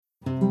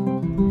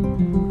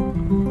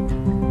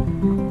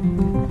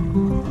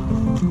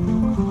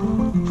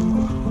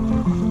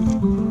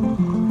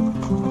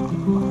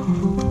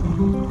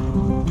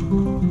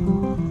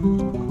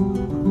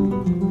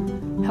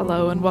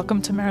and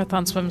welcome to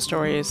Marathon Swim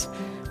Stories,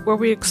 where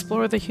we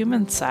explore the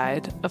human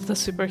side of the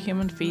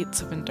superhuman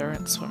feats of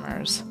endurance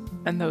swimmers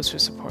and those who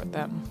support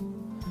them.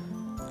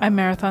 I'm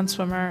marathon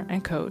swimmer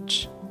and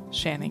coach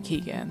Shannon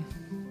Keegan.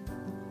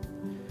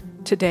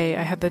 Today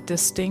I had the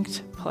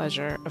distinct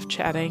pleasure of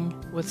chatting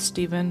with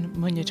Stephen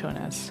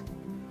Muñatones.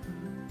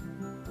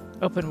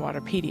 Open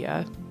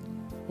Waterpedia,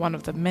 one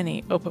of the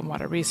many open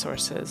water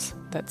resources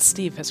that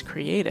Steve has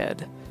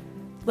created,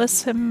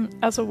 lists him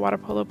as a water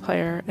polo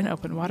player and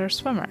open water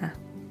swimmer.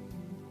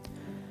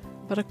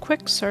 But a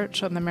quick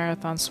search on the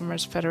Marathon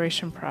Swimmers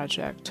Federation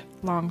Project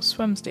Long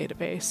Swims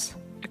database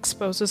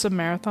exposes a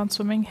marathon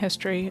swimming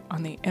history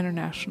on the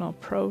International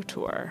Pro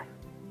Tour.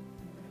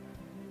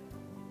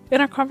 In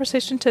our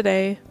conversation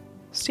today,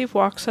 Steve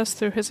walks us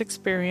through his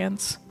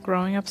experience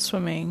growing up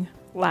swimming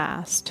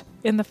last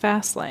in the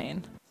fast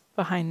lane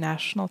behind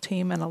national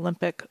team and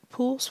Olympic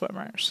pool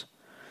swimmers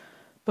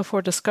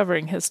before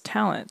discovering his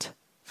talent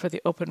for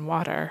the open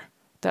water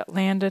that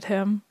landed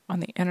him on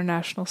the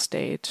international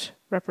stage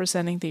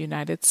representing the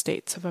United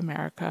States of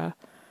America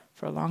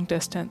for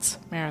long-distance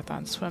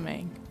marathon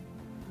swimming,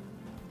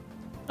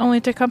 only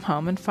to come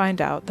home and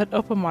find out that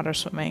open water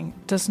swimming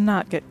does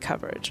not get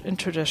coverage in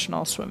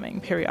traditional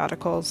swimming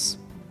periodicals.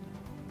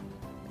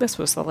 This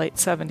was the late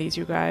 70s,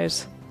 you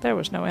guys. There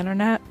was no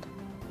internet.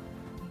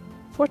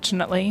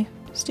 Fortunately,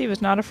 Steve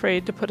is not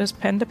afraid to put his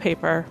pen to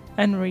paper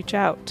and reach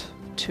out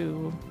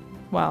to,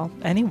 well,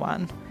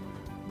 anyone.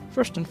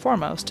 First and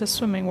foremost, his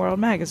Swimming World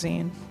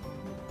magazine.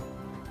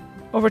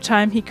 Over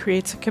time, he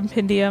creates a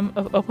compendium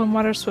of open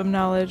water swim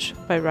knowledge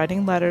by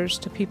writing letters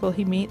to people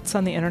he meets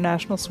on the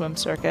international swim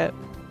circuit,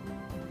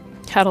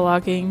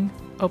 cataloging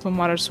open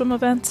water swim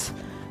events,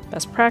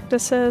 best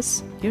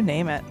practices, you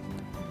name it.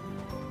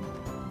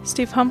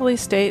 Steve humbly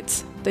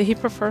states that he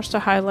prefers to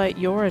highlight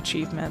your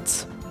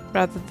achievements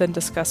rather than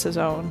discuss his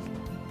own,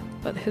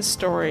 but his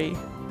story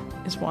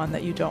is one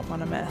that you don't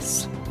want to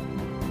miss.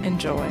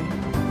 Enjoy.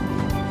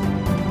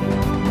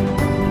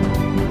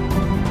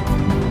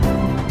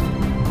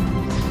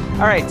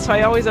 All right, so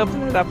I always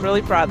open it up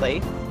really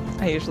broadly.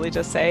 I usually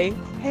just say,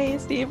 hey,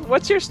 Steve,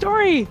 what's your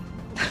story?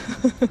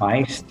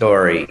 My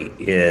story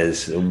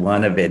is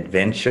one of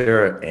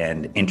adventure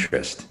and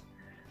interest.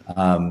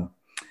 When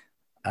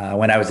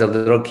I was a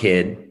little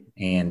kid,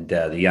 and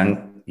the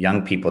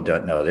young people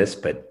don't know this,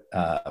 but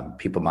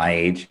people my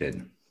age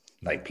and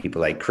like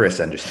people like Chris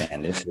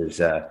understand this,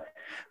 is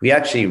we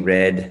actually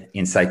read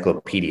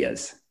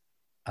encyclopedias.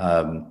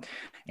 And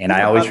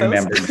I always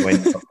remember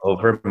going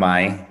over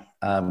my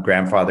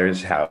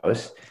grandfather's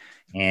house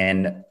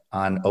and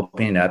on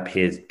opening up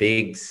his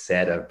big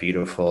set of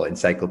beautiful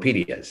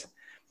encyclopedias.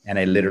 And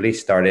I literally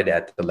started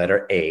at the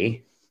letter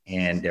A,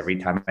 and every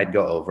time I'd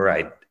go over,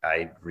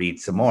 I'd read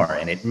some more.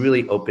 And it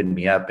really opened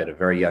me up at a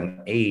very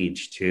young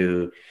age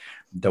to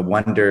the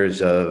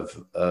wonders of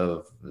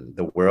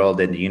the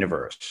world and the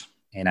universe.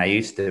 And I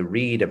used to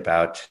read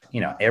about,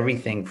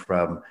 everything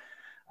from,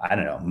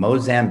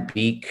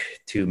 Mozambique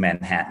to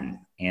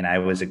Manhattan. And I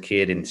was a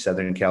kid in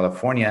Southern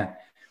California.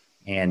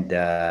 And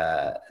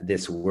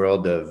this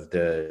world of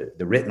the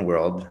written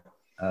world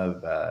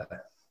of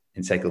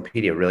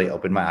encyclopedia really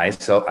opened my eyes.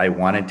 So I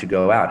wanted to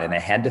go out, and I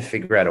had to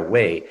figure out a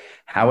way.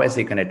 How is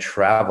it going to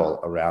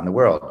travel around the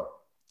world?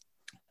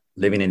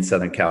 Living in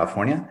Southern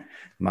California,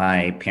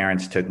 my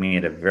parents took me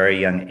at a very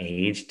young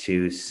age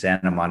to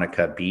Santa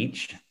Monica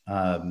Beach.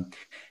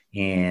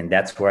 And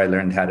that's where I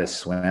learned how to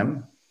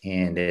swim.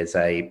 And as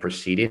I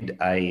proceeded,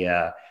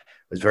 I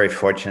was very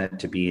fortunate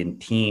to be in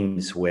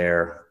teams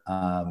where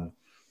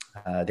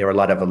there were a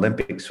lot of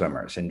Olympic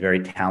swimmers and very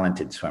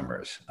talented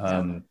swimmers.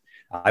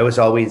 I was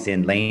always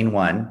in lane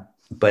one,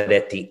 but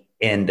at the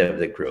end of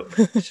the group.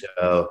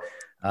 So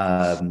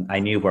I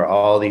knew where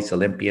all these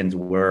Olympians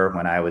were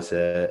when I was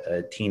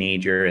a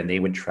teenager, and they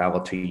would travel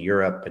to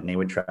Europe, and they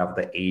would travel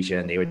to Asia,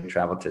 and they would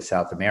travel to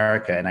South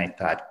America. And I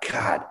thought,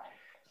 God,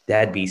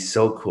 that'd be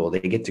so cool. They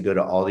get to go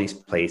to all these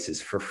places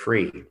for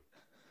free,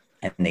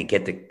 and they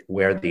get to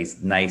wear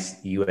these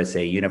nice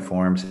USA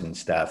uniforms and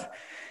stuff.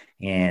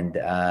 And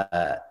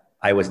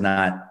I was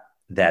not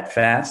that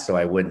fast, so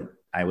I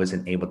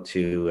wasn't able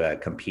to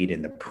compete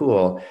in the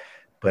pool,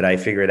 but I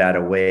figured out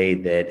a way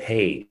that,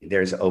 hey,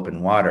 there's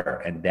open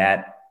water. And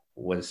that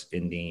was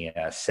in the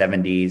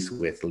 70s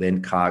with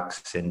Lynn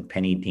Cox and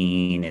Penny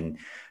Dean and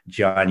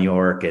John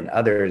York and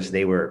others.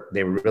 They were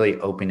really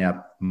opening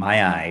up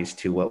my eyes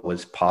to what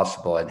was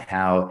possible and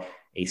how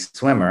a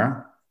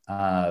swimmer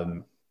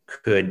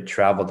could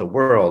travel the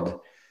world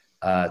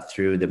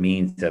through the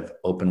means of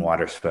open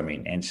water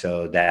swimming. And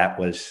so that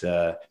was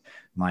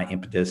my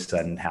impetus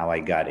on how I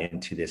got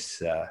into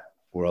this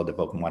world of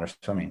open water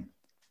swimming.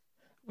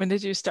 When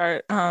did you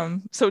start?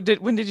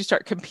 When did you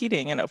start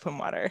competing in open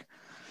water?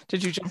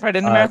 Did you jump right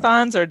into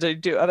marathons, or did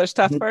you do other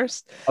stuff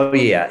first? Oh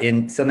yeah,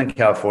 in Southern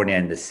California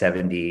in the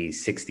 70s,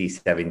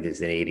 60s,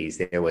 70s, and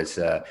 80s, there was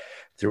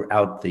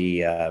throughout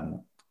the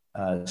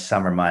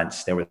summer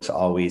months, there was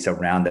always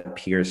around the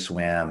pier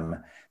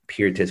swim,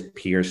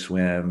 peer-to-peer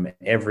swim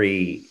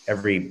every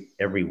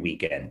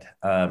weekend.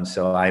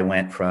 So I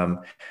went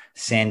from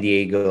San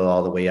Diego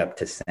all the way up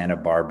to Santa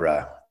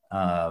Barbara,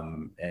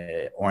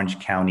 Orange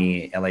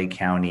County, LA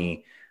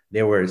County.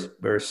 There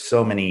were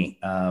so many,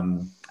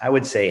 I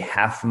would say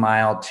 1/2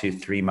 mile to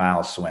 3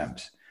 mile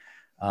swims.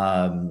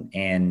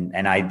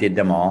 And I did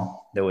them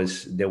all.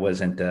 There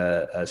wasn't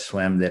a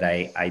swim that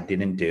I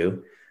didn't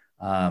do.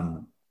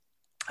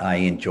 I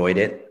enjoyed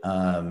it.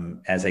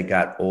 As I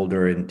got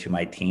older into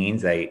my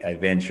teens, I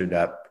ventured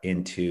up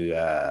into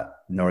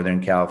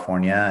Northern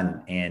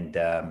California, and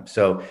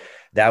so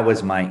that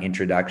was my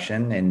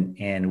introduction.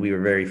 And we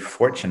were very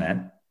fortunate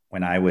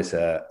when I was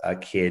a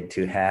kid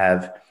to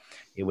have.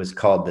 It was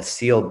called the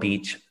Seal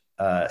Beach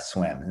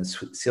swim. And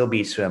Seal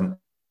Beach swim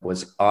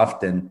was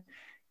often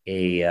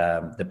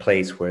the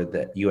place where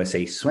the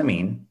USA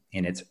Swimming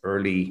in its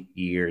early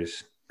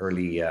years,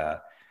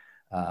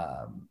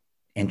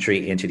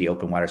 entry into the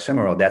open water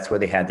swimming world, that's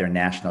where they had their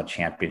national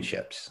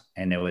championships.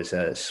 And it was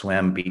a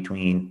swim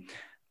between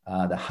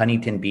the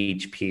Huntington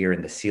Beach Pier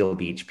and the Seal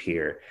Beach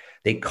Pier.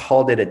 They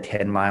called it a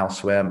 10-mile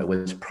swim. It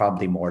was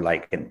probably more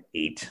like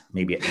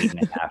maybe an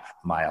 8.5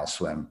 mile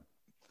swim.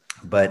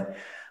 But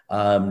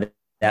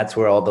that's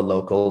where all the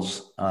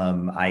locals,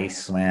 I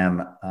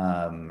swam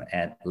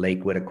at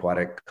Lakewood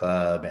Aquatic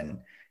Club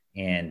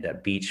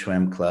and Beach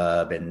Swim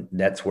Club. And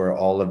that's where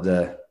all of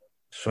the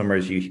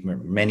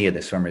many of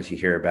the swimmers you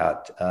hear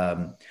about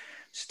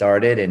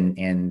started.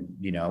 And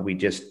you know, we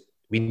just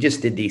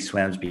did these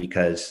swims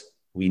because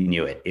we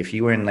knew it. If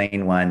you were in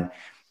lane one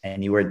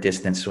and you were a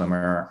distance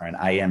swimmer or an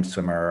IM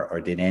swimmer or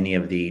did any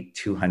of the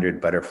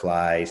 200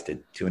 butterflies to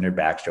 200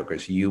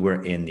 backstrokers, you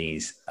were in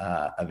these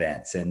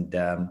events. And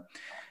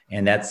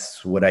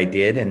that's what I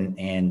did.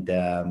 And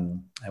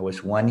I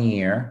was 1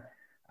 year,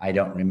 I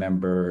don't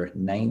remember,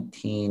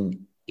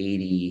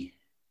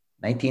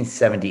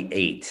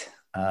 1978.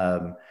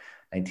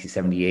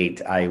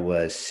 1978, I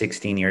was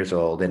 16 years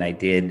old, and I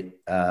did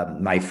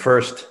my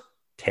first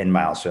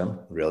 10-mile swim,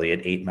 really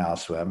an 8-mile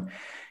swim,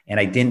 and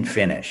I didn't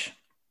finish.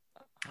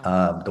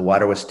 The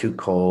water was too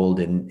cold,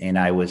 and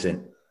I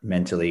wasn't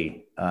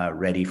mentally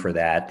ready for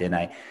that. And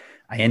I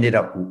ended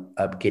up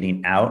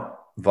getting out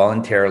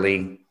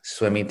voluntarily,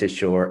 swimming to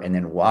shore, and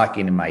then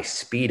walking in my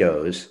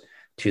Speedos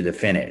to the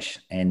finish.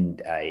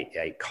 And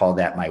I call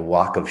that my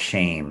walk of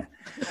shame.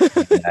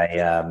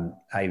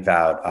 I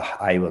vowed,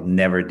 I will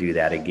never do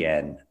that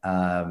again.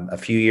 A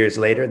few years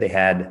later, they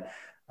had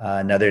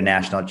another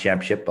national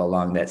championship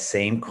along that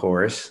same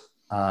course.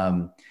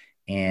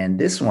 And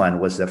this one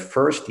was the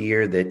first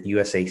year that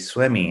USA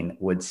Swimming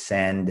would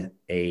send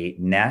a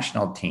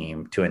national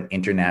team to an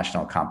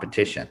international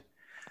competition.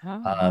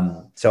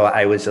 Oh. So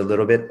I was a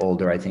little bit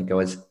older. I think I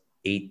was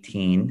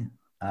 18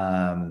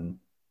 or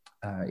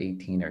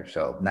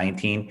so,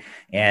 19.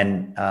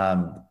 And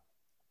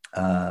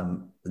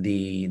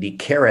the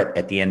carrot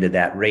at the end of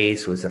that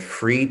race was a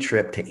free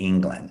trip to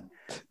England,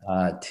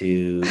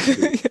 to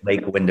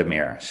Lake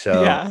Windermere.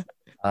 So yeah.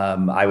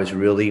 I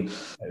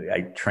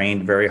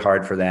trained very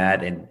hard for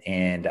that,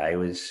 and I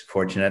was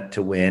fortunate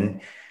to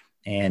win.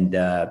 And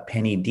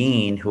Penny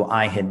Dean, who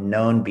I had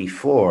known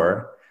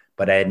before,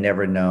 but I had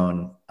never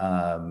known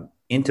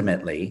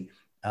intimately,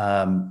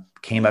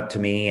 came up to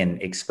me and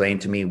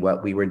explained to me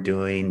what we were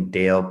doing.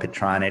 Dale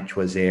Petronich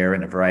was there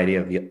and a variety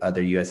of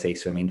other USA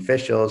Swimming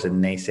officials.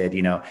 And they said,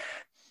 you know,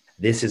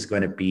 this is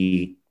going to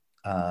be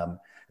our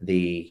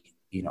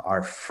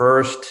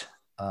first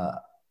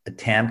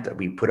attempt.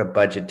 We put a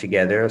budget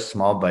together, a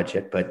small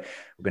budget, but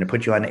we're going to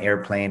put you on an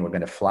airplane. We're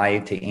going to fly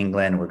you to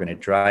England. We're going to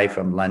drive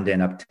from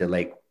London up to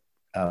Lake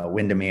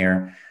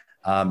Windermere.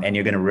 And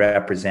you're going to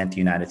represent the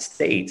United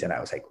States. And I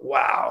was like,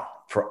 wow,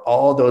 for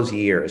all those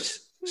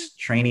years,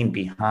 training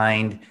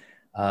behind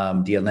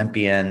the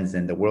Olympians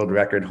and the world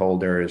record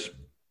holders,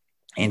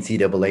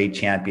 NCAA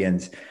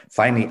champions.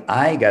 Finally,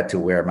 I got to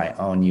wear my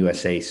own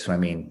USA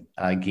Swimming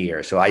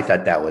gear. So I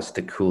thought that was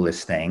the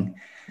coolest thing.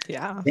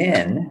 Yeah.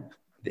 Then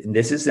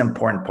this is the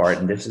important part,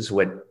 and this is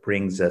what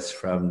brings us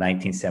from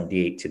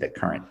 1978 to the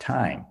current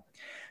time.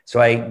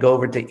 So I go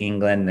over to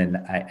England and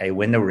I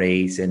win the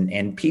race,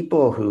 and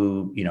people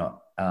who, you know,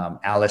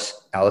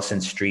 Allison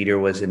Streeter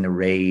was in the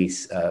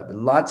race.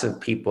 Lots of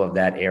people of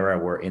that era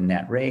were in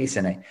that race.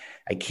 And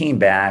I came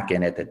back,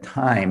 and at the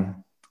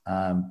time,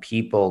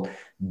 people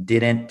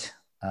didn't,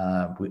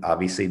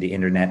 obviously the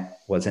internet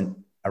wasn't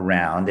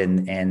around,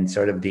 and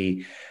sort of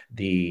the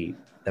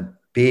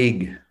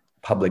big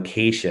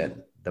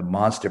publication, the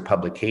monster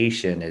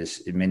publication,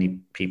 is many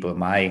people in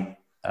my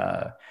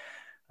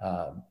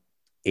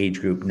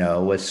age group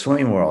know, was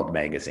Swimming World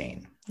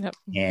magazine. Yep.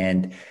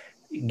 And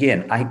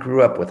again, I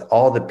grew up with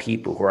all the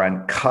people who are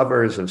on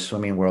covers of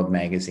Swimming World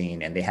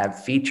magazine, and they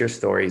have feature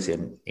stories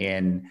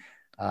in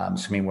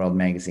Swimming World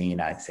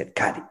magazine. I said,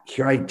 God,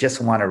 here I just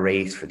want to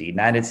race for the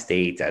United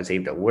States. I was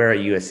able to wear a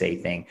USA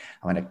thing.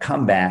 I'm going to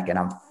come back, and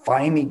I'm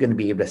finally going to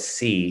be able to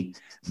see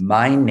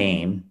my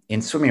name in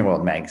Swimming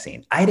World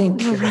magazine. I didn't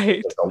care. Right.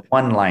 It was a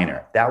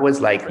one-liner. That was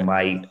like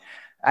my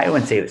I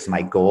wouldn't say it was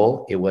my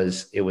goal. It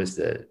was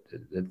the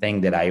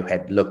thing that I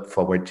had looked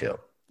forward to.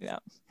 Yeah.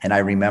 And I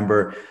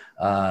remember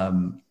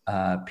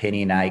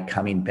Penny and I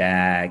coming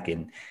back,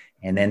 and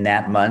then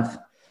that month,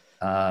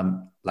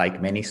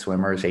 like many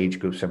swimmers, age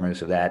group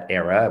swimmers of that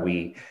era,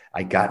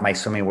 I got my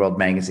Swimming World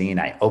magazine.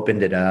 I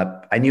opened it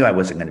up. I knew I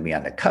wasn't going to be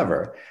on the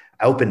cover.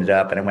 I opened it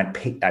up and I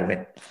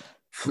went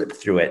flip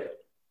through it.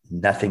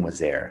 Nothing was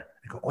there.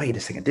 I go, wait a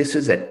second. This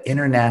is an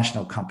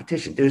international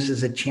competition. This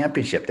is a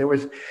championship. There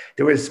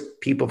was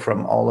people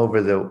from all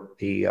over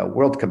the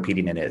world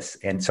competing in this.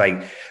 And so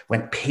I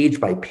went page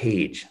by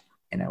page.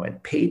 And I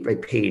went page by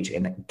page.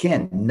 And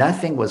again,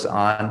 nothing was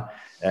on.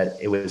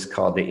 It was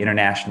called the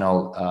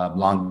International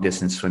Long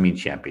Distance Swimming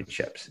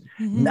Championships.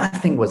 Mm-hmm.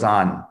 Nothing was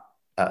on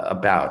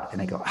about.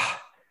 And I go,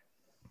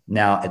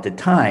 Now, at the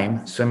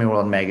time, Swimming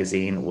World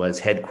Magazine was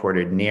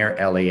headquartered near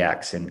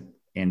LAX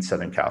in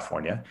Southern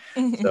California.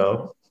 Mm-hmm.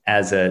 So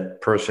as a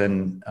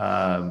person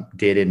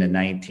did in the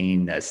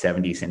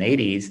 1970s and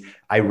 80s,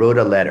 I wrote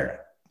a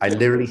letter. I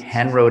literally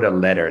hand wrote a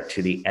letter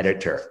to the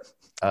editor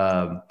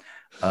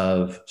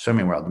of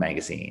Swimming World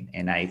magazine,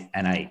 and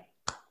I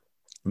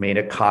made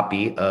a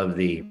copy of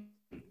the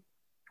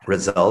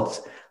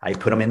results. I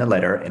put them in the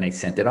letter and I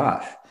sent it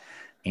off.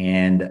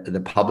 And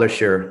the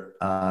publisher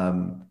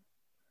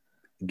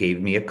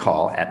gave me a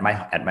call at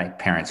my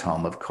parents'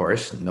 home, of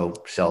course, no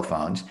cell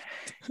phones.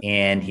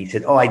 And he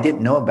said, "Oh, I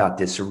didn't know about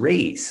this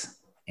race."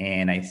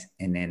 And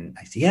then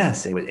I said,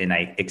 "Yes." And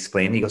I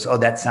explained. He goes, "Oh,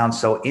 that sounds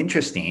so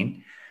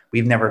interesting.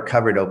 We've never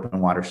covered open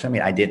water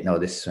swimming. I didn't know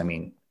this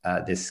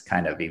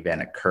kind of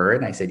event occurred."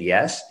 And I said,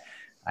 "Yes."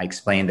 I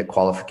explained the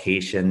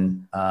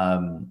qualification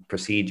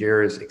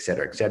procedures, et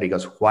cetera, et cetera. He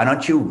goes, "Why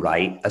don't you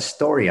write a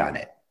story on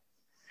it?"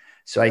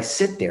 So I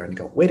sit there and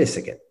go, wait a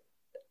second.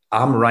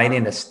 I'm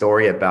writing a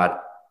story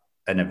about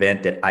an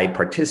event that I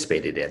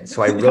participated in.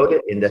 So I wrote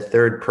it in the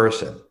third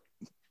person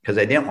because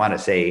I didn't want to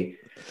say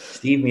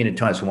Steve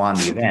Munatonis won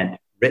the event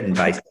written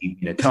by Steve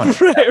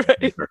Munatonis.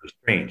 Right. Very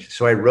strange.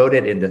 So I wrote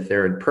it in the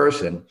third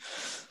person,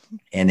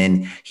 and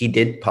then he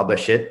did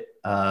publish it.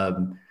 I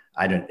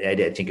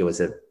think it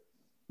was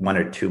 1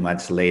 or 2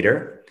 months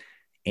later.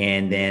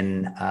 And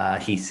then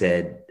he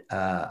said,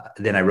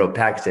 then I wrote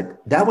back and said,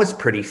 "That was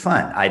pretty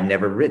fun. I'd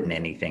never written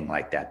anything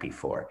like that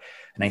before."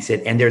 And I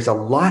said, "And there's a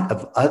lot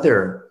of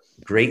other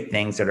great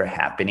things that are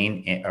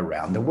happening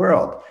around the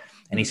world."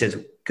 And he says,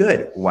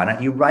 "Good. Why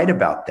don't you write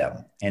about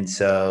them?" And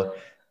so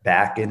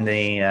back in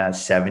the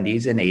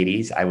 70s and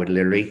 80s, I would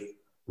literally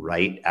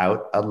write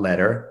out a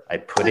letter. I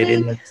put it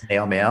in the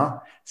snail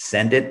mail,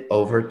 send it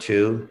over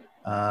to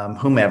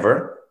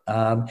whomever,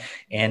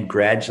 and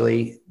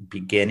gradually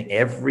begin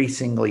every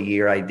single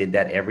year. I did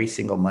that every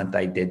single month.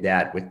 I did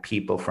that with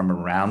people from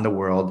around the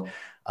world,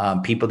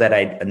 people that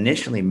I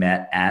initially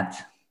met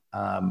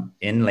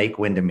in Lake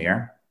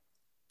Windermere,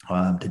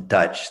 the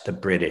Dutch, the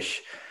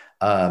British,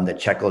 the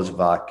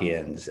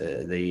Czechoslovakians,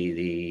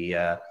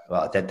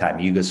 well, at that time,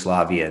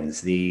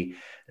 Yugoslavians, the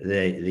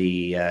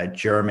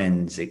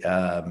Germans,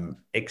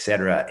 et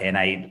cetera.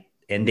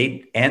 And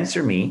they'd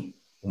answer me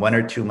 1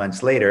 or 2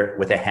 months later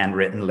with a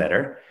handwritten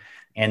letter.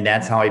 And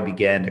that's how I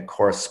began a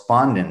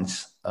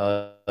correspondence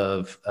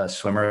of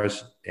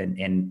swimmers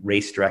and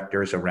race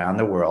directors around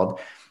the world.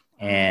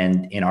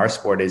 And in our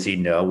sport, as you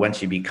know,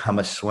 once you become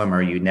a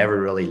swimmer, you never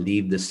really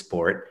leave the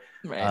sport.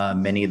 Right.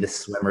 Many of the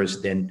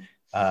swimmers then,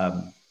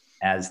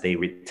 as they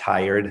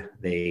retired,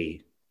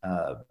 they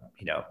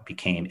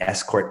became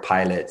escort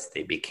pilots.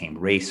 They became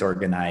race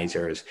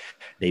organizers.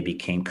 They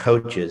became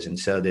coaches. And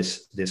so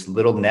this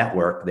little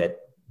network that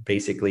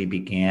basically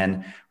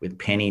began with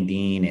Penny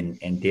Dean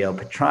and Dale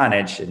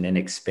Petronich, and then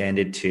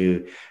expanded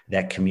to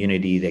that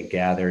community that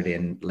gathered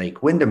in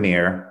Lake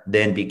Windermere,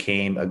 then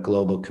became a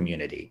global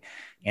community.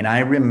 And I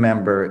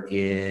remember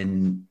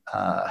in,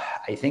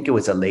 I think it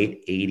was the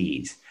late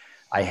 80s,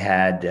 I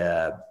had,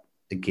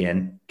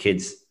 again,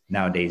 kids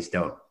nowadays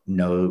don't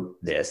know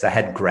this. I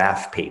had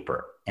graph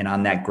paper. And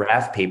on that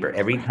graph paper,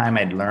 every time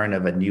I'd learn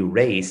of a new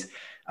race,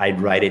 I'd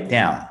write it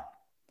down.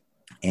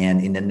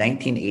 And in the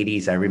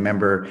 1980s, I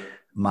remember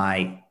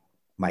my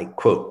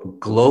quote,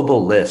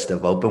 global list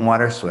of open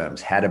water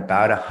swims had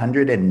about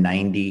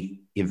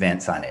 190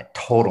 events on it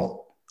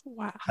total.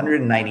 Wow.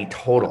 190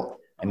 total.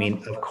 I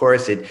mean, of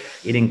course, it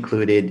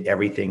included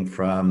everything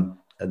from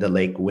the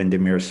Lake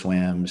Windermere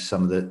swims,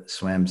 some of the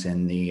swims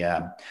in the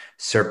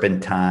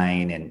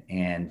Serpentine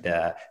and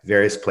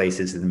various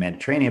places in the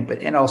Mediterranean,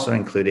 but it also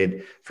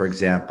included, for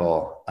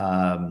example,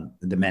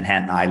 the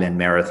Manhattan Island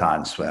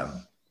Marathon swim,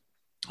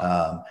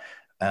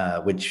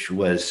 which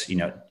was,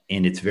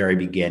 in its very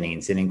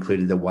beginnings. It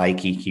included the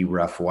Waikiki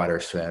rough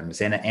water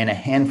swims and a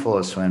handful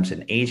of swims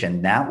in Asia,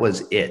 and that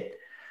was it.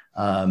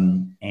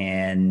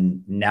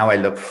 And now I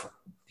look,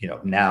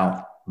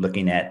 now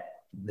looking at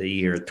the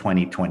year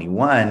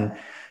 2021,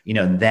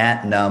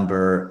 that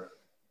number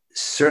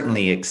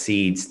certainly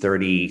exceeds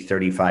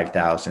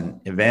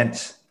 35,000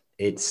 events.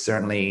 It's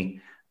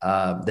certainly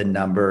the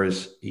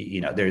numbers,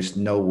 there's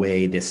no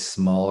way this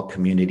small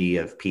community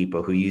of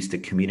people who used to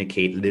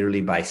communicate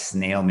literally by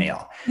snail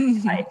mail.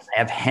 I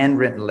have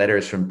handwritten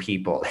letters from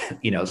people,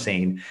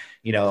 saying,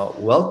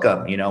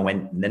 welcome,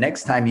 when the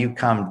next time you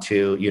come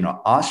to,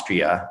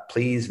 Austria,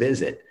 please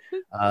visit.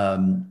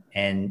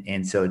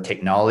 And so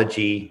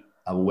technology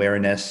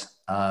awareness,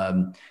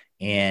 and,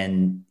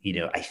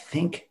 I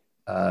think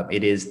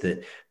it is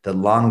the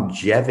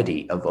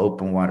longevity of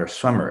open water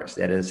swimmers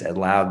that has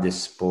allowed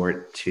this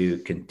sport to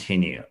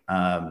continue.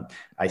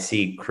 I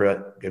see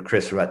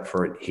Chris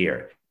Rutford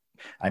here.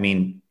 I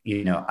mean,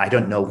 I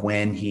don't know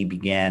when he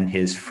began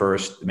his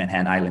first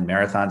Manhattan Island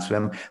Marathon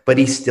swim, but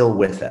he's still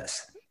with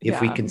us. If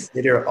we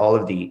consider all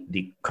of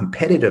the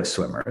competitive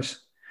swimmers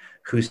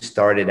who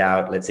started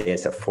out, let's say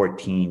as a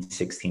 14,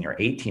 16, or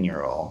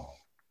 18-year-old,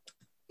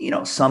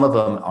 some of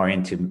them are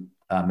into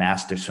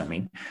master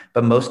swimming,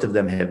 but most of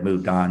them have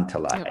moved on to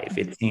life.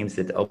 It seems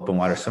that the open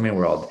water swimming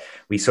world,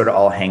 we sort of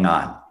all hang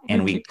on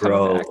and we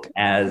grow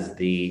as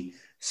the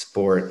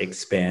sport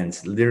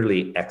expands,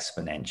 literally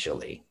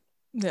exponentially.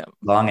 Yeah.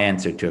 Long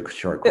answer to a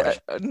short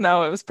question.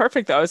 No, it was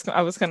perfect. I was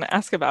going to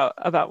ask about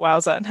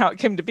Wowza and how it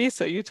came to be.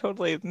 So you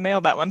totally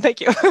nailed that one.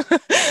 Thank you.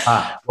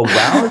 Well,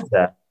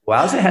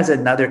 Wowza has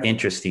another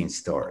interesting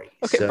story.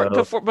 Okay, so,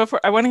 before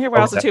I want to hear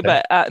Wowza too,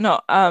 but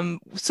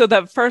so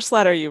the first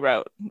letter you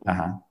wrote.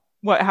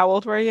 How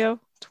old were you?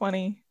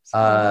 20?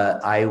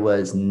 I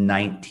was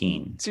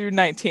 19. So you're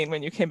 19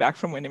 when you came back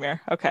from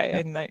Windermere.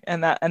 Okay. Yeah.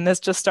 And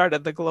this just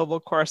started the global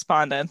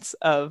correspondence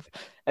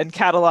and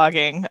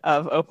cataloging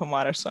of open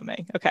water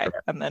swimming. Okay.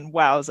 Correct. And then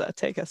Wowza,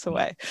 take us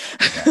away.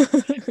 Yeah.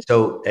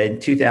 So in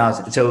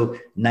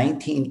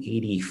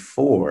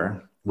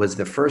 1984 was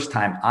the first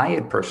time I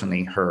had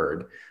personally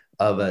heard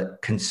of a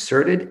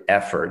concerted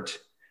effort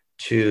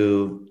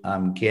to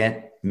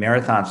get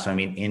marathon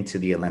swimming into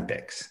the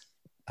Olympics.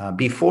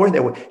 Before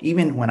there were,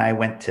 even when I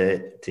went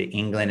to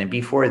England, and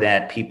before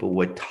that, people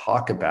would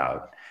talk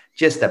about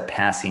just a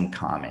passing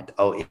comment.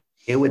 Oh,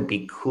 it would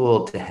be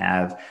cool to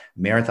have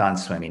marathon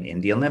swimming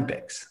in the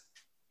Olympics.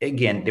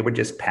 Again, they were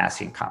just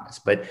passing comments.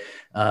 But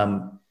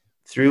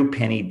through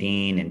Penny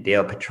Dean and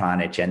Dale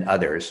Petronich and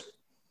others,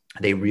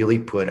 they really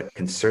put a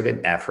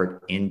concerted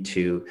effort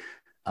into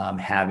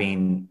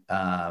having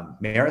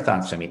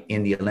marathon swimming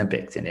in the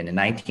Olympics. And in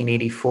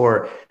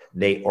 1984,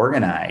 they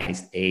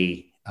organized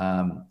a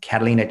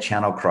Catalina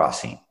Channel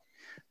crossing.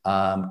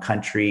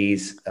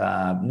 Countries,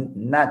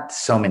 not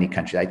so many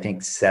countries, I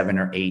think 7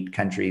 or 8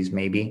 countries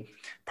maybe,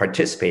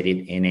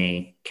 participated in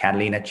a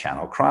Catalina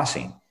Channel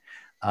crossing.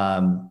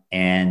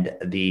 And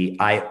the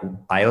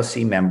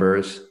IOC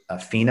members,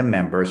 FINA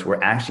members,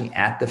 were actually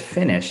at the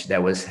finish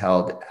that was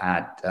held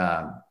at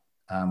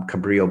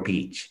Cabrillo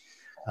Beach.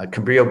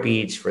 Cabrillo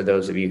Beach, for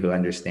those of you who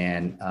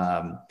understand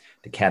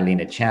the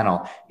Catalina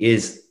Channel,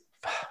 is,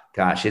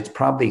 it's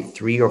probably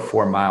 3 or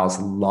 4 miles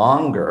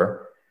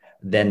longer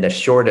than the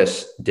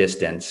shortest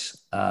distance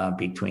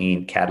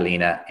between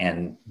Catalina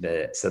and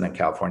the Southern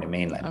California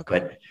mainland. Okay.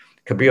 But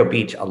Cabrillo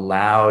Beach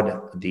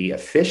allowed the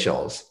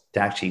officials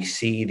to actually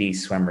see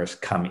these swimmers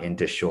come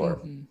into shore.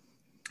 Mm-hmm.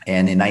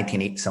 And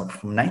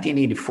from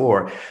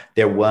 1984,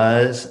 there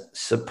was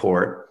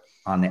support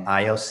on the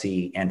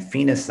IOC and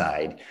FINA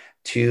side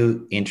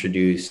to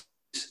introduce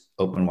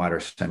open water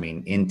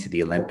swimming into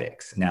the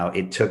Olympics. Now,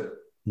 it took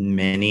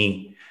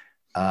many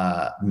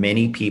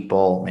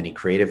people, many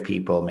creative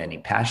people, many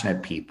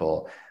passionate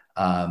people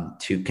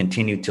to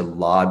continue to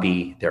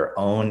lobby their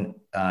own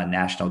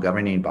national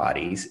governing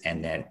bodies,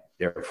 and then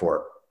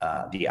therefore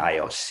the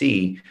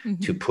IOC, mm-hmm.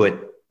 to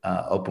put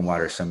open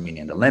water swimming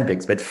in the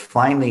Olympics. But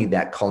finally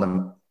that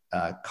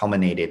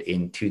culminated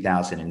in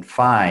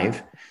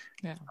 2005,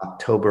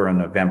 October or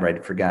November, I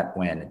forgot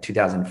when. In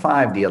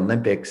 2005, the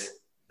Olympics,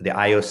 the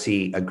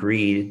IOC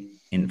agreed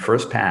in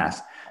first pass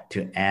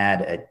to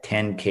add a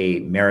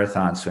 10K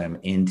marathon swim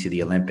into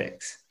the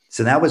Olympics.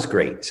 So that was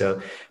great.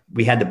 So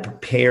we had to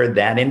prepare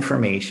that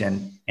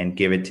information and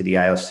give it to the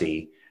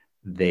IOC.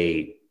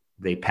 They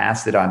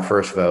passed it on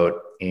first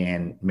vote,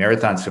 and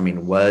marathon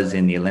swimming was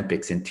in the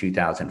Olympics in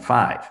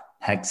 2005.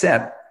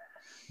 Except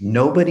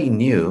nobody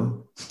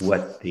knew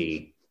what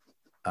the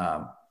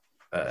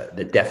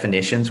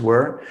definitions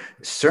were.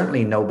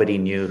 Certainly nobody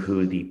knew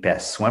who the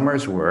best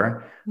swimmers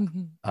were.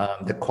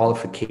 Mm-hmm. The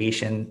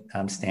qualification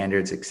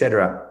standards, et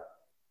cetera,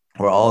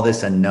 were all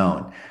this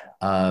unknown.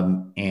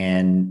 And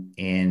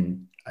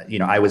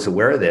I was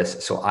aware of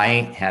this. So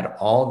I had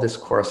all this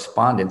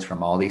correspondence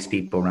from all these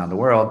people around the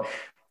world.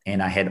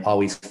 And I had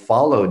always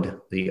followed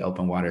the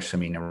open water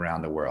swimming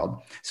around the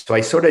world. So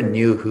I sort of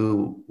knew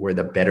who were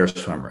the better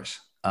swimmers.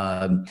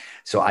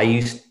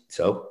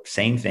 So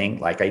same thing,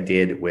 like I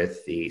did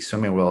with the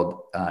Swimming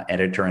World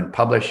editor and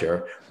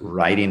publisher,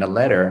 writing a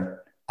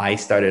letter, I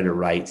started to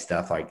write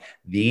stuff like,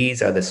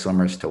 these are the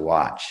swimmers to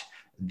watch.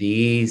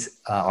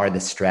 These are the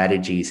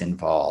strategies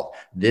involved.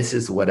 This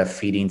is what a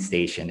feeding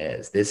station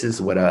is. This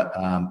is what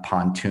a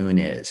pontoon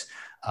is.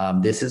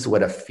 This is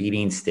what a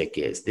feeding stick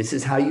is. This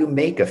is how you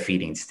make a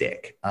feeding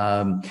stick.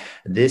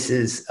 This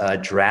is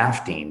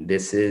drafting.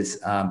 This is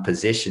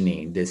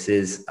positioning. This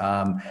is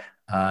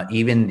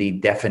even the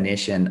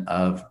definition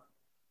of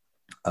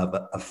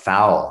a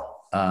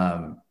foul,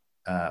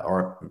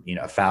 or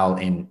a foul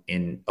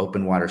in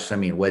open water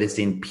swimming. What is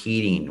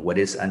impeding? What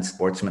is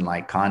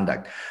unsportsmanlike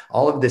conduct?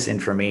 All of this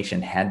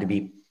information had to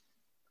be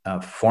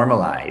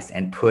formalized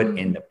and put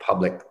in the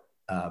public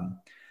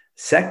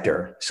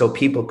sector so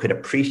people could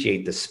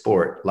appreciate the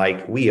sport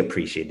like we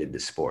appreciated the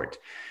sport.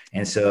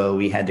 And so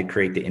we had to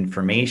create the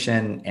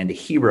information and the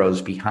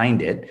heroes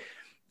behind it.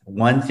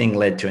 One thing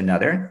led to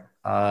another.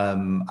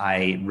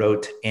 I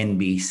wrote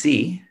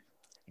NBC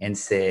and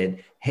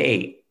said,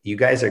 hey, you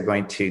guys are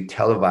going to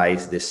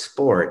televise this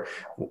sport.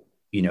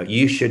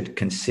 You should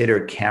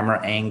consider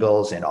camera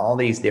angles and all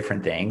these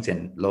different things.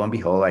 And lo and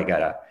behold, I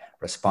got a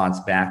response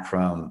back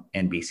from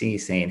NBC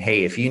saying,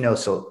 hey, if you know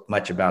so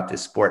much about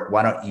this sport,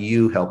 why don't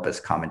you help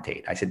us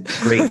commentate? I said,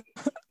 great,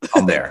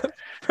 I'm there.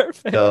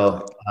 Perfect.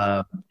 So,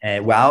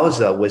 and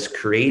Wowza was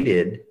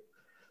created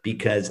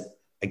because,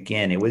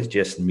 again, it was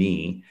just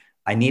me.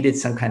 I needed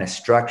some kind of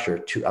structure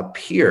to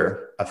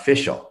appear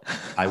official.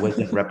 I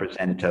wasn't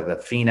representative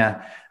of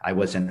FINA. I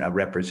wasn't a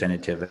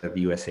representative of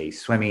USA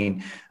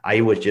Swimming.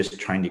 I was just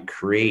trying to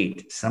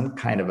create some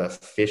kind of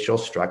official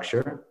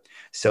structure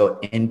so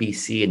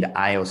NBC and the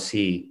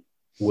IOC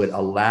would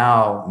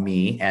allow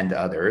me and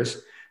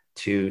others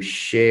to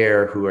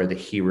share who are the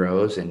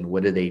heroes and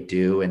what do they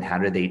do and how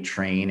do they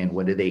train and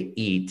what do they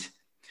eat,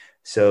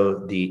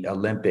 so the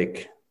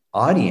Olympic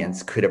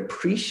audience could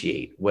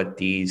appreciate what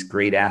these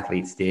great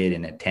athletes did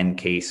in a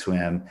 10K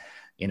swim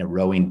in a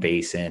rowing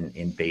basin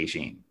in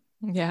Beijing.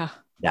 Yeah.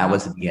 That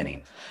was the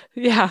beginning.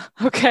 Yeah.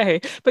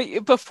 Okay.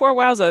 But before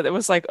Wowza, it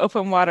was like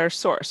open water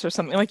source or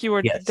something, like you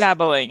were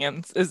dabbling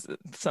in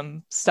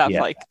some stuff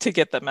like to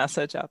get the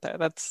message out there.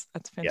 That's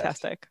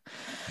fantastic.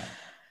 Yes.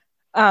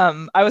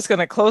 I was going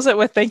to close it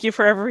with thank you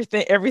for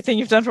everything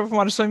you've done for Open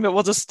Water Swimming, but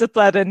we'll just slip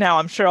that in now.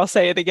 I'm sure I'll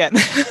say it again.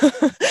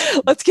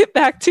 Let's get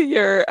back to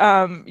your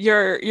own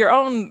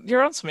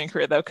swimming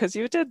career though, because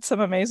you did some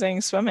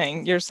amazing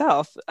swimming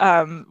yourself.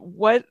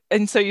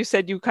 And so you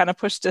said you kind of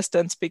pushed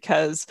distance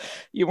because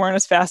you weren't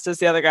as fast as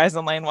the other guys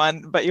in lane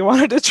one, but you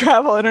wanted to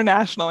travel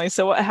internationally.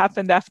 So what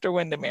happened after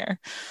Windermere?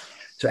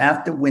 So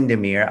after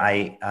Windermere,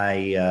 I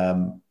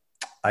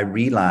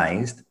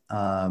realized.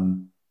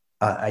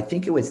 I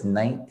think it was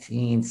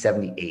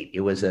 1978. It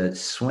was a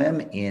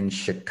swim in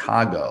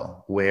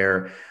Chicago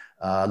where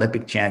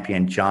Olympic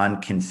champion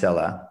John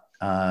Kinsella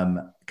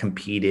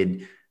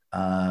competed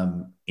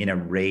in a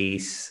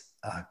race.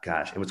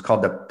 It was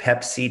called the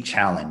Pepsi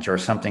Challenge or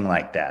something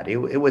like that. It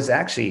was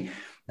actually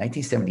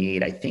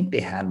 1978. I think they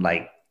had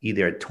like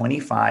either a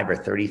 $25,000 or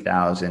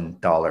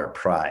 $30,000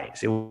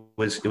 prize. It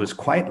was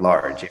quite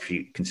large if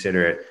you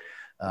consider it.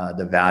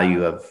 The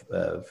value of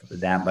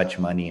that much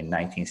money in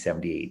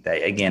 1978.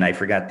 Again, I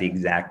forgot the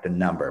exact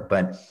number,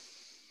 but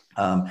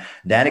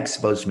that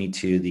exposed me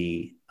to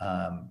the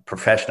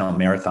professional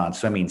marathon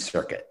swimming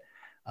circuit.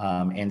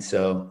 And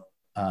so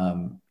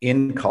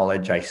in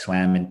college, I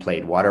swam and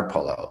played water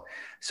polo.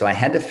 So I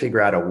had to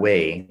figure out a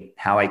way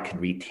how I could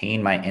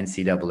retain my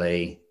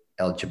NCAA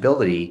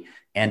eligibility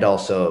and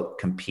also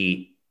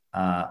compete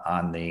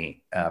on the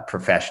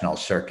professional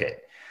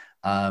circuit.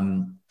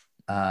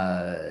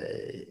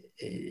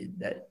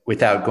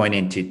 Without going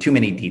into too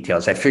many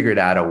details, I figured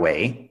out a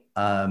way.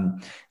 So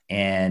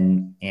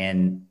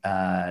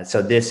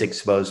this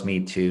exposed me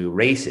to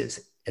races.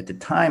 At the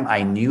time,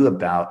 I knew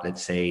about,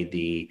 let's say,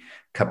 the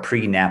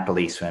Capri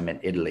Napoli swim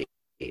in Italy.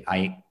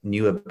 I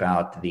knew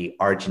about the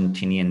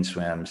Argentinian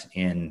swims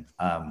in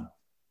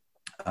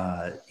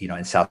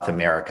South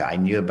America. I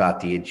knew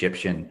about the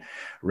Egyptian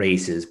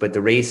races, but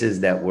the races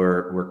that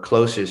were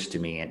closest to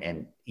me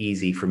and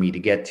easy for me to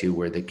get to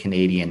were the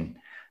Canadian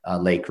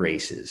lake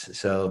races.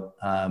 So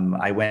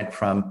I went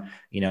from,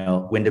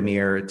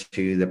 Windermere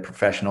to the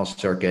professional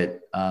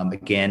circuit.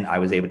 Again, I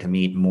was able to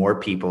meet more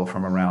people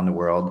from around the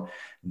world,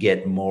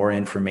 get more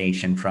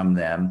information from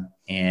them.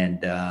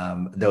 And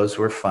those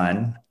were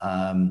fun.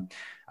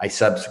 I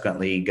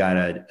subsequently got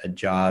a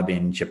job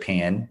in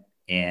Japan,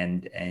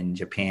 and in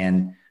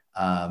Japan,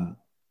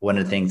 one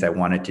of the things I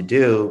wanted to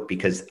do,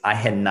 because I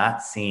had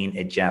not seen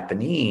a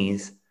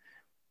Japanese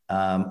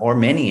or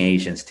many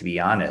Asians, to be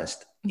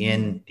honest,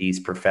 in these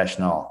in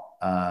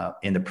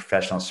the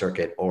professional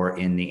circuit or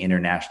in the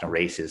international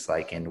races,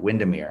 like in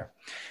Windermere.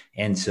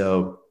 And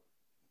so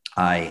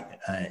I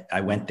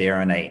went there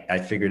and I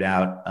figured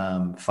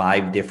out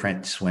 5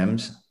 different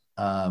swims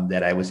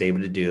that I was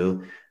able to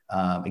do.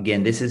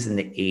 Again, this is in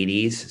the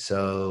 80s.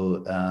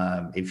 So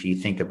if you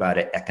think about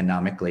it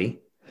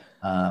economically,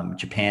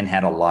 Japan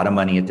had a lot of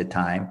money at the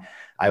time.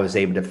 I was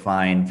able to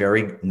find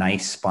very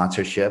nice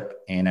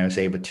sponsorship, and I was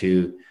able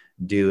to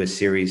do a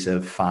series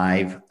of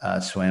 5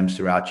 swims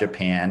throughout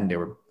Japan. They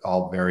were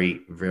all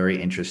very, very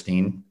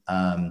interesting.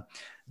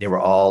 They were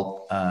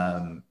all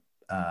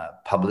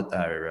public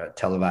or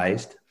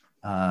televised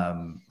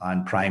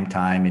on prime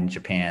time in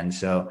Japan.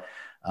 So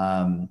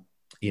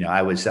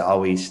I was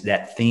always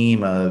that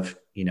theme of,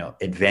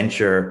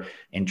 adventure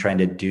and trying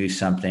to do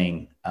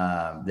something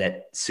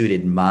that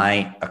suited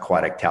my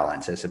aquatic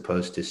talents, as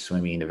opposed to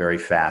swimming a very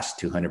fast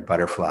 200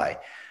 butterfly.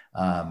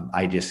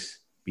 I just,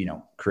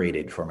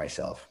 created for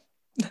myself.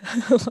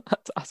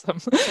 That's awesome.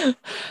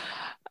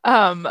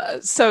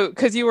 So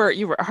because you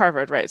were at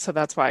Harvard, right? So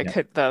that's why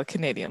Yeah. the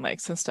Canadian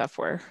lakes and stuff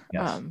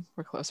Yes.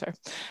 were closer.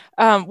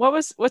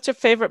 What's your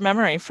favorite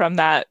memory from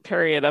that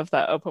period of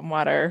the open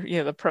water,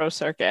 the pro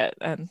circuit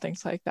and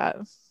things like that?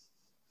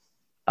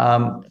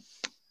 Um,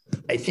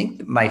 I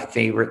think my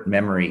favorite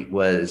memory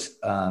was,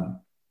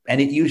 and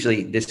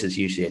this is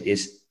usually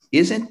it,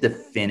 isn't the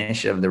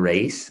finish of the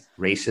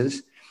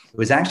races. It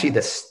was actually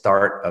the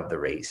start of the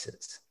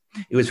races.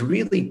 It was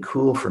really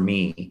cool for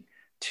me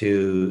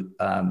to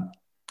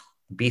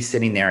be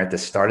sitting there at the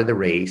start of the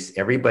race.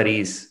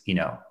 Everybody's,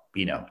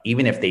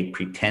 even if they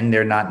pretend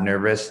they're not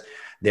nervous,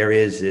 there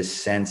is this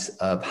sense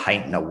of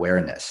heightened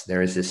awareness.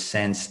 There is this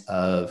sense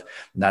of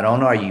not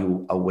only are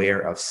you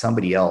aware of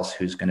somebody else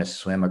who's going to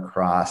swim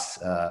across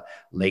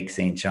Lake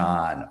St.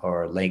 John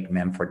or Lake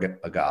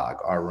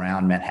Memphremagog or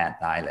around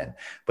Manhattan Island,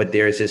 but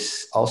there's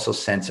this also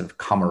sense of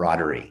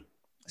camaraderie.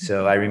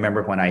 So I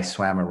remember when I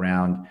swam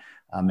around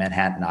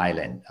Manhattan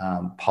Island,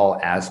 Paul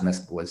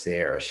Asmus was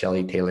there,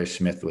 Shelley Taylor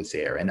Smith was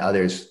there, and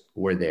others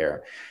were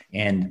there.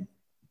 And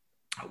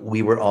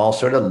we were all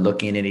sort of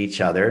looking at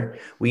each other.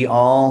 We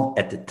all,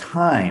 at the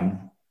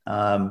time,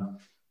 I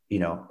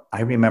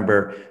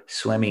remember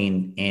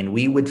swimming, and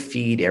we would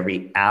feed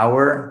every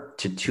hour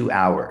to 2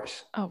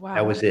 hours. Oh, wow.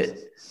 That was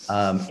it.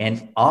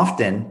 And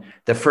often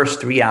the first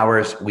 3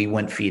 hours, we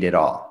wouldn't feed at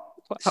all.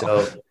 Wow.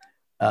 So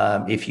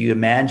if you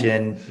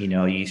imagine,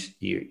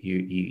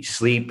 you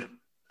sleep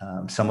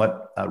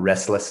somewhat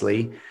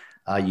restlessly,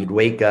 you'd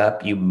wake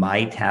up, you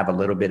might have a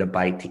little bit of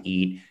bite to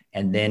eat,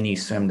 and then you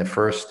swim the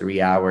first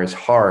 3 hours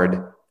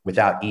hard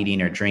without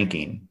eating or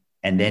drinking.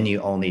 And then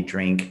you only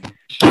drink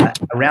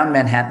around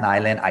Manhattan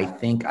Island. I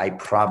think I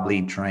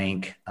probably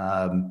drank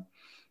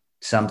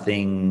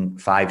something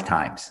 5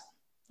 times.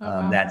 Oh,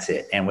 wow. That's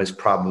it. And was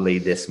probably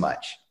this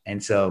much.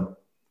 And so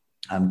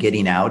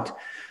getting out,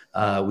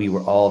 we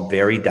were all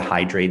very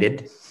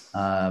dehydrated.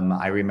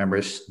 I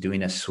remember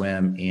doing a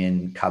swim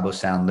in Cabo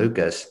San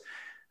Lucas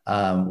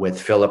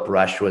with Philip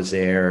Rush was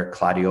there,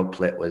 Claudio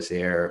Plitt was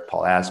there,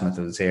 Paul Asmuth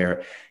was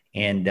there.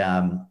 And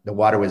the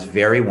water was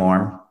very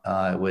warm.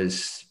 It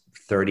was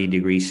 30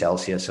 degrees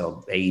Celsius,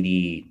 so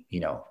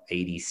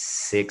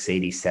 86,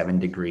 87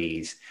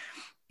 degrees.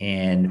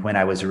 And when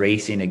I was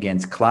racing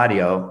against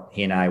Claudio,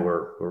 he and I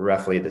were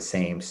roughly the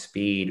same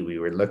speed. We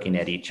were looking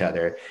at each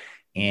other.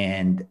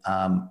 And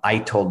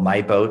I told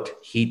my boat,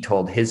 he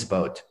told his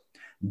boat,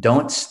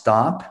 don't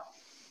stop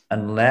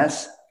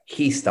unless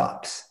he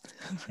stops.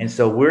 And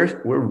so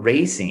we're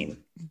racing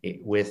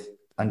with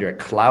under a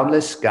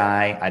cloudless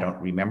sky. I don't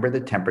remember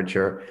the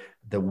temperature.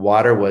 The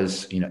water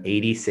was,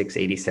 86,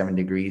 87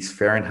 degrees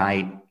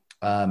Fahrenheit.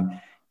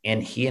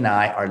 And he and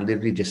I are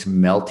literally just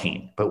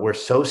melting, but we're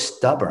so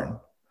stubborn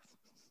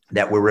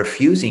that we're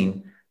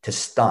refusing to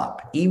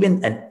stop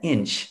even an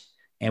inch.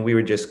 And we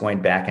were just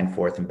going back and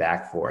forth and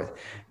back forth.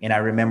 And I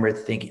remember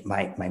thinking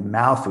my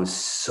mouth was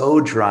so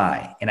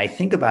dry. And I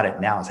think about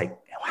it now. It's like,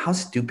 how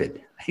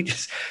stupid. I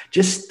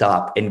just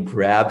stop and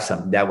grab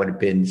something. That would have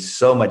been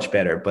so much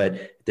better. But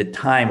at the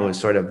time, it was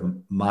sort of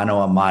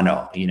mano a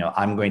mano.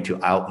 I'm going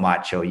to out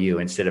macho you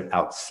instead of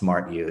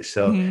outsmart you.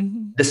 So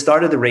the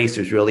start of the race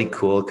was really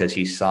cool because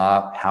you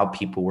saw how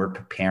people were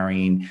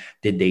preparing.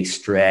 Did they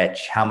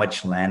stretch? How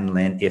much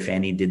lanolin, if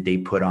any, did they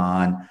put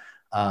on?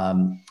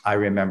 I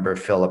remember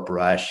Philip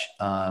Rush,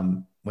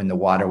 when the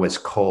water was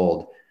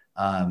cold,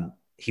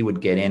 he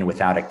would get in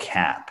without a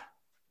cap.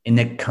 And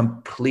it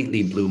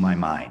completely blew my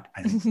mind.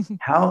 I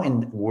think, how in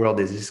the world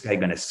is this guy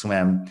going to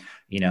swim,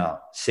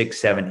 6,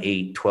 7,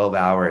 8, 12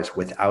 hours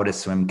without a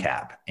swim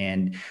cap?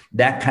 And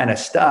that kind of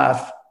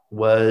stuff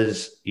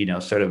was,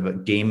 sort of a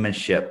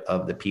gamemanship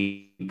of the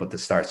people at the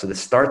start. So the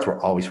starts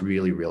were always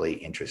really, really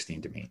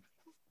interesting to me.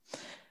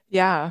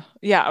 Yeah.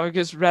 I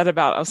just read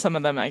about some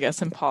of them, I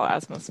guess, in Paul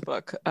Asmuth's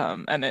book.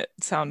 And it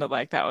sounded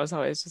like that was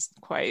always just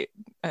quite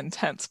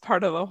intense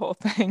part of the whole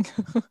thing.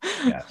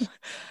 Yes.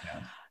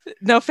 Yeah.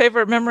 No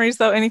favorite memories,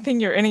 though?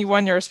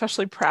 Anyone you're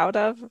especially proud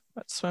of?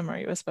 What swim are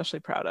you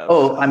especially proud of?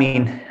 Oh, I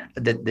mean,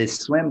 the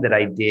swim that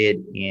I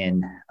did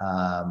in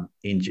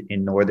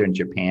northern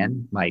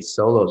Japan, my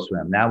solo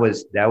swim, that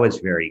was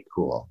very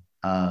cool.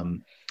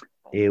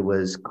 It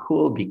was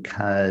cool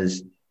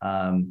because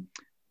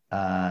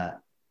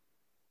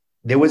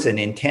there was an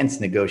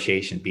intense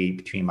negotiation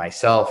between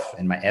myself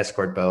and my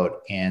escort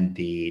boat and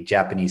the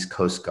Japanese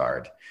Coast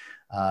Guard.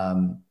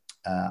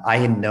 I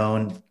had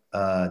known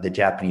the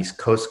Japanese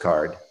Coast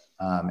Guard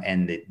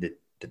and the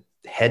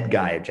head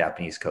guy of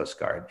Japanese Coast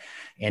Guard,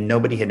 and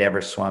nobody had ever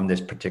swum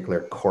this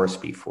particular course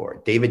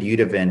before. David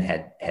Udavin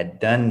had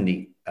done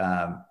the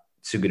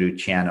Tsugaru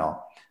Channel,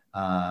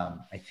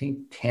 I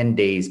think 10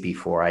 days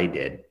before I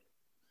did.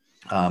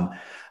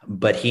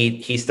 But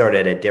he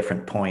started at a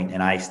different point,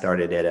 and I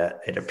started at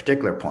a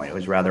particular point. It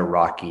was rather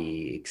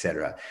rocky,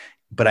 etc.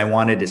 but I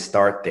wanted to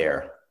start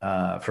there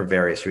for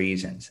various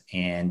reasons.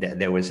 And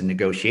there was a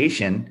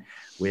negotiation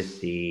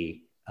with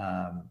the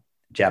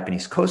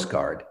Japanese Coast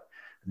Guard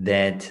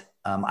that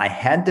I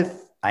had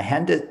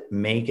to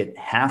make it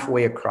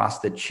halfway across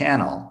the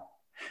channel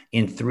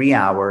in 3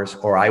 hours,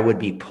 or I would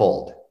be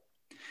pulled.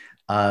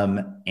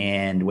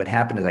 And what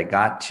happened is I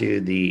got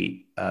to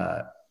the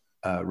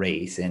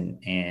race,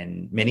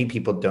 and many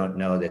people don't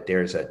know that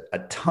there's a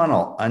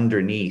tunnel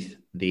underneath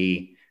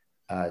the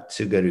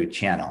Tsugaru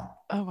Channel.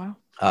 Oh, wow.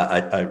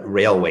 A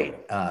railway.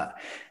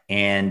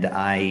 And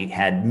I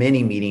had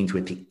many meetings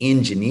with the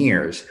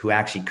engineers who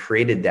actually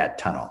created that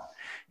tunnel.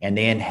 And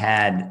they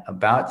had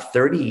about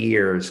 30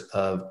 years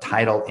of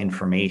tidal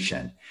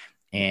information.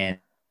 And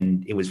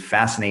it was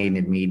fascinating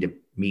to me to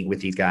meet with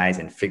these guys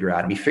and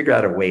we figured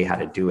out a way how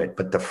to do it.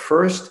 But the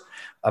first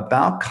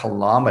about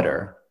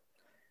kilometer,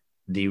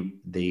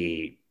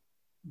 the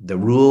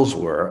rules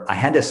were I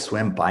had to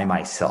swim by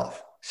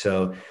myself.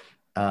 So,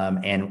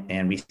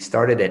 and we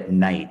started at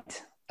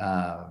night.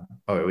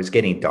 It was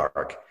getting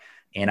dark,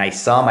 and I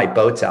saw my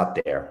boats out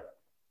there,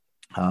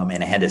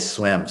 and I had to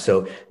swim.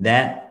 So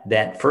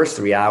that first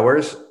 3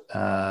 hours,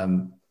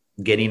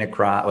 getting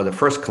across, or the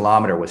first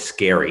kilometer was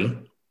scary.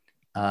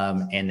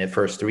 And the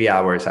first 3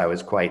 hours, I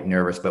was quite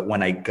nervous. But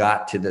when I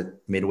got to the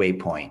midway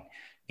point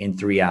in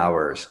 3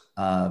 hours,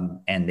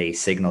 and they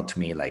signaled to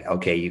me like,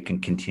 okay, you can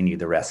continue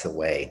the rest of the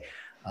way.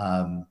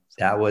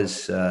 That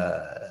was,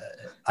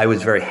 I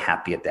was very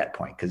happy at that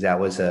point, because it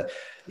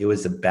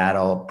was a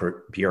battle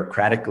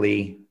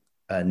bureaucratically,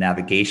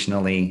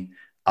 navigationally,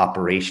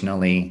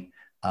 operationally,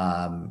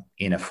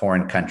 in a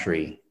foreign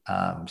country.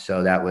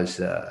 So that was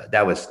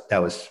a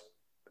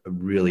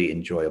really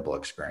enjoyable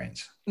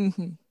experience.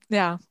 Mm-hmm.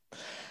 Yeah.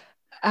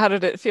 How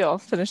did it feel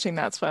finishing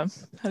that swim?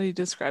 How do you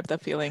describe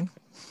that feeling?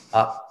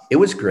 It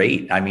was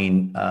great. I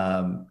mean,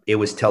 it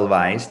was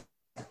televised.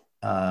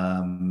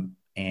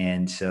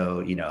 And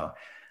so,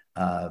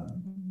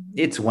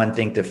 it's one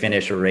thing to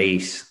finish a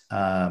race.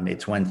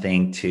 It's one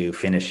thing to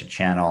finish a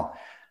channel.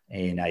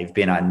 And I've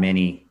been on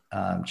many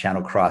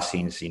channel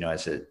crossings,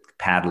 as a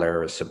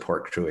paddler, a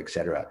support crew, et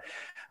cetera.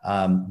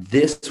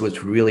 This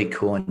was really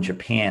cool in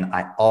Japan.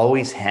 I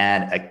always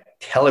had a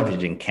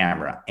television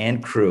camera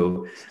and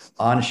crew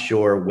on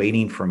shore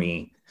waiting for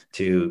me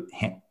to,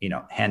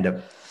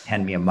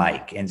 hand me a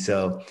mic. And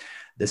so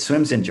the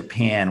swims in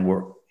Japan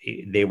were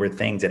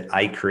things that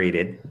I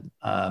created.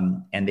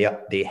 And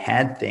they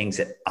had things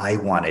that I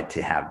wanted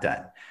to have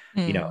done.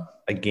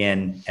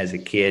 Again, as a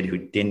kid who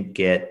didn't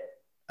get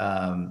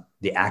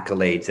the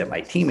accolades that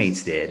my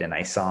teammates did, and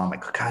I saw them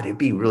like, God, it'd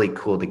be really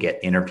cool to get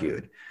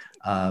interviewed.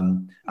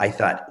 I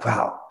thought,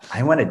 wow,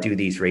 I want to do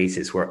these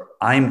races where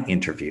I'm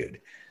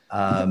interviewed.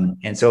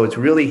 And so it's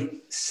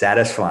really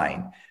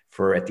satisfying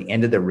for at the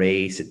end of the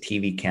race, a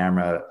TV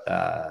camera,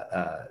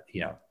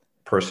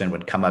 person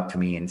would come up to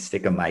me and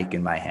stick a mic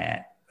in my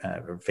hand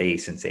or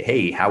face and say,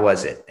 hey, how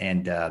was it?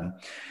 And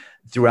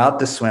throughout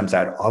the swims,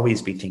 I'd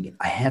always be thinking,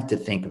 I have to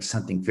think of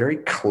something very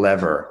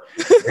clever,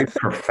 very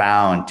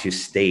profound to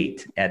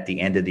state at the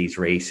end of these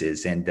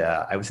races. And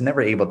I was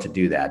never able to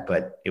do that,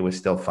 but it was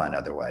still fun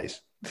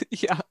otherwise.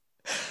 Yeah.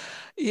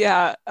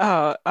 Yeah.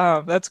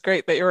 That's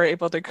great that you were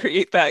able to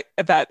create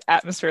that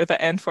atmosphere at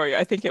the end for you.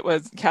 I think it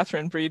was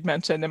Catherine Breed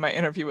mentioned in my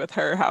interview with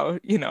her how,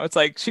 it's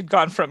like she'd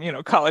gone from,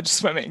 college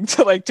swimming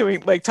to like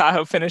doing Lake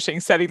Tahoe finishing,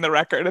 setting the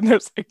record, and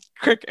there's like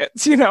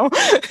crickets,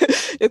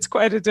 it's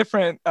quite a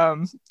different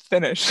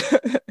finish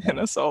in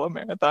a solo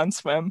marathon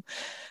swim.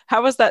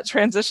 How was that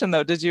transition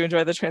though? Did you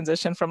enjoy the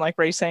transition from like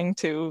racing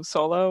to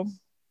solo?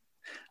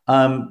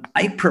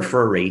 I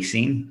prefer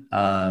racing.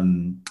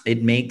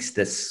 It makes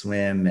the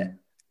swim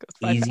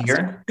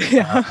easier.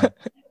 Yeah.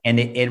 And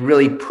it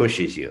really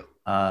pushes you.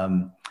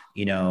 I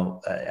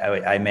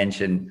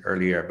mentioned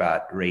earlier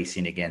about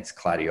racing against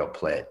Claudio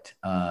Plitt,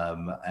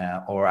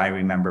 or I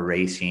remember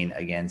racing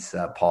against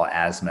Paul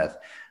Asmuth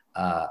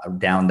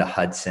down the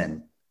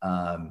Hudson.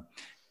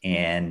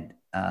 And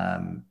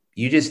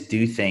you just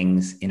do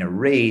things in a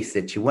race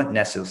that you wouldn't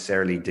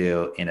necessarily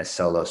do in a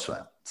solo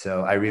swim.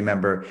 So I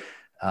remember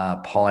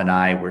Paul and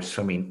I were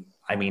swimming.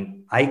 I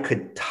mean, I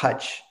could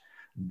touch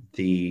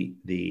the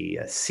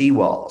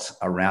seawalls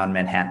around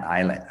Manhattan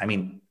Island. I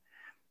mean,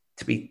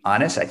 to be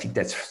honest, I think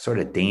that's sort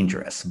of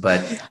dangerous.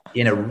 But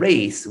in a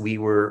race, we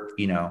were,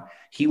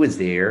 he was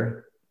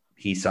there.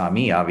 He saw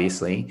me,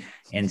 obviously.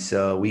 And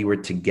so we were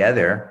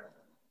together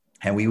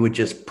and we would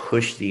just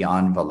push the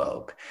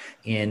envelope.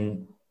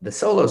 In the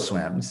solo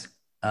swims,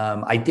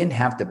 I didn't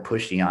have to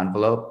push the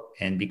envelope.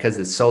 And because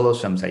the solo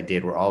swims I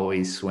did were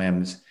always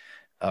swims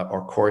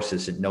or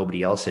courses that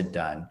nobody else had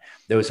done,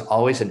 there was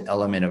always an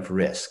element of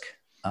risk.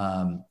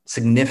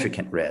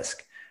 Significant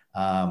risk.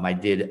 I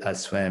did a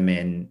swim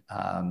in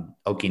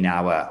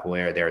Okinawa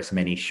where there's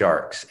many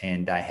sharks,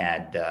 and I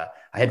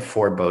had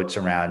 4 boats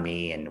around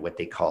me and what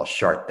they call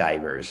shark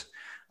divers,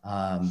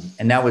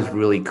 and that was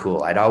really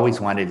cool. I'd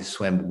always wanted to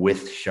swim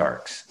with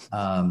sharks,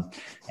 and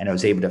I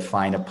was able to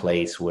find a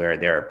place where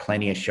there are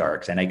plenty of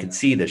sharks, and I could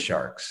see the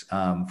sharks.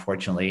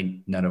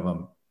 Fortunately, none of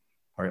them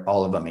or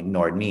all of them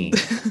ignored me.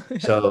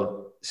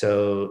 So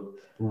so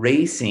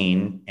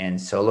racing and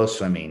solo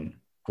swimming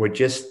were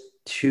just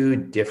two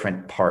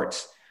different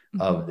parts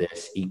of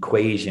this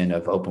equation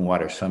of open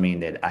water swimming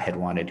that I had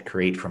wanted to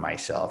create for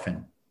myself.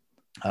 And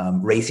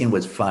racing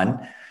was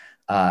fun.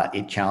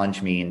 It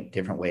challenged me in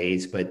different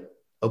ways, but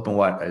open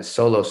water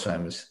solo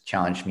swims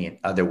challenged me in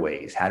other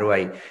ways. How do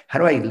I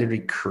literally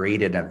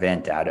create an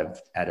event out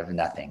of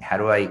nothing? How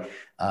do I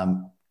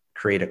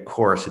create a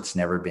course that's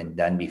never been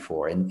done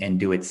before and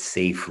do it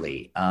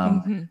safely?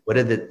 What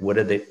are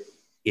the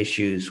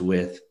issues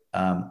with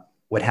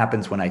what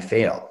happens when I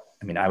fail?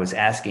 I mean, I was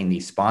asking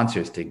these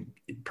sponsors to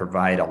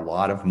provide a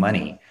lot of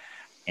money,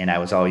 and I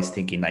was always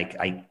thinking like,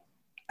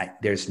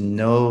 there's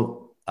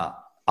no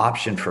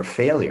option for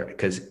failure,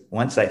 because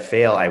once I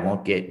fail, I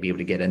won't be able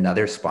to get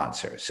another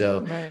sponsor.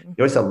 So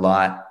there was a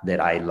lot that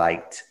I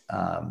liked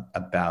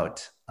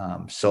about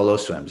solo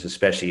swims,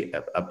 especially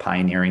a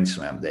pioneering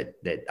swim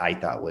that I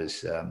thought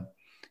was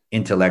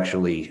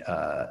intellectually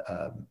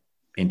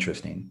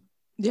interesting.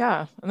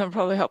 Yeah, and that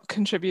probably helped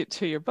contribute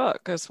to your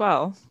book as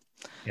well.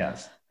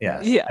 Yes.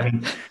 Yeah. I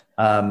mean,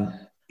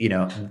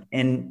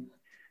 and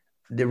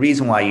the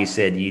reason why you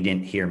said you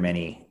didn't hear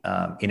many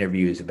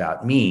interviews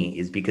about me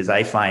is because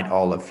I find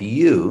all of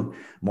you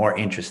more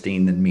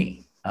interesting than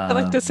me. I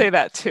like to say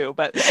that too,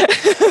 but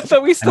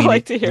but we still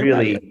like to hear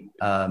really,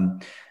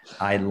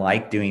 I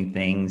like doing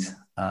things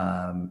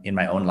in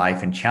my own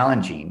life and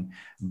challenging,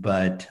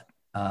 but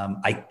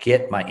I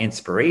get my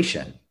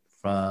inspiration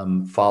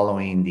from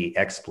following the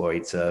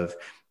exploits of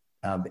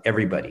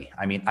everybody.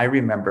 I mean, I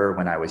remember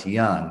when I was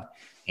young,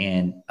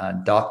 and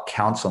Doc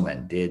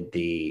Councilman did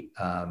the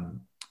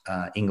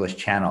English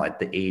Channel at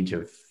the age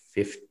of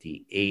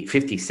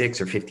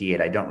 56 or 58.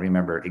 I don't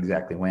remember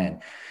exactly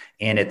when.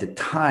 And at the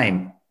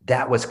time,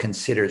 that was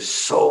considered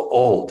so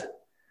old.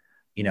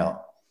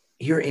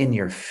 You're in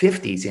your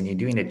 50s and you're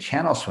doing a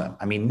channel swim.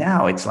 I mean,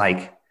 now it's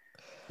like,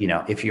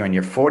 if you're in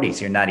your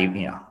 40s, you're not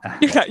even,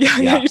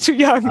 you're too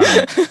young.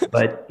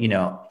 But,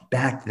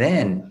 back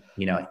then,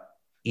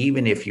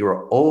 even if you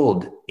were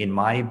old, in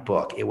my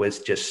book, it was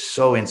just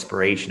so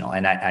inspirational.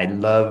 And I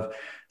love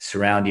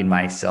surrounding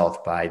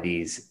myself by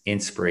these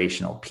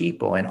inspirational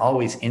people, and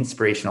always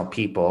inspirational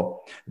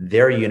people,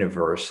 their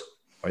universe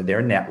or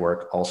their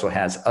network also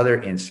has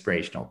other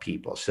inspirational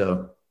people.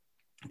 So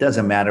it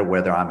doesn't matter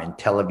whether I'm in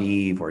Tel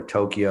Aviv or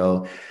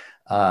Tokyo,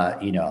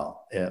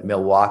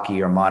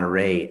 Milwaukee or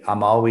Monterey,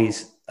 I'm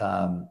always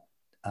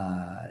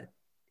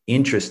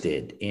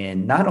interested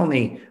in not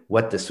only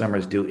what the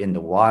swimmers do in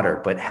the water,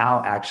 but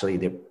how actually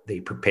they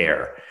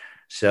prepare.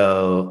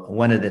 So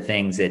one of the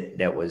things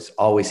that was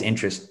always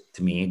interest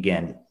to me,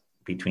 again,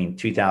 between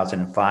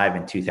 2005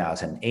 and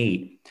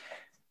 2008,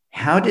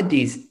 how did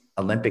these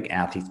Olympic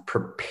athletes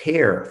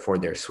prepare for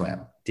their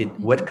swim?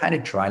 What kind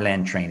of dry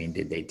land training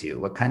did they do?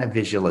 What kind of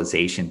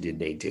visualization did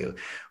they do?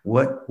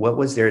 What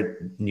was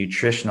their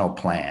nutritional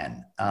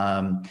plan?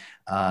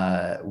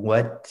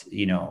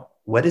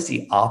 What is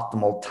the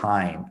optimal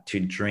time to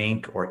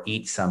drink or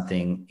eat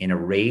something in a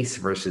race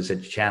versus a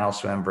channel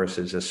swim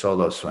versus a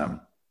solo swim?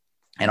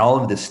 And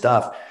all of this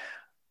stuff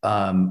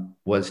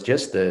was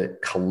just a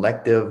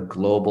collective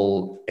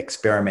global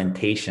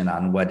experimentation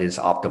on what is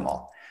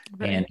optimal.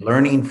 Right. And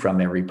learning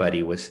from everybody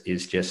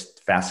is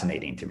just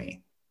fascinating to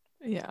me.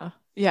 Yeah,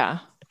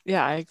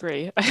 I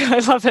agree. I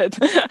love it.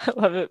 I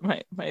love it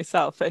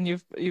myself. And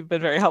you've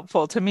been very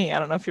helpful to me. I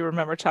don't know if you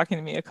remember talking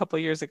to me a couple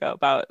of years ago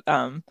about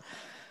one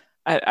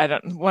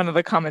of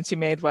the comments you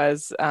made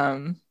was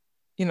how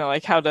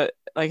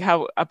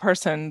a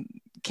person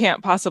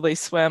can't possibly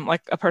swim,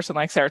 like a person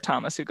like Sarah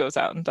Thomas, who goes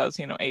out and does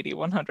 80,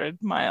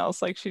 100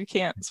 miles. Like, she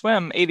can't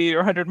swim 80 or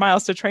 100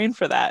 miles to train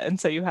for that. And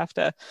so you have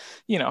to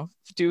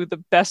do the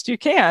best you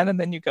can, and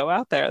then you go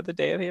out there the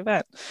day of the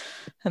event.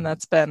 And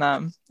that's been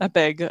a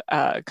big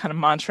kind of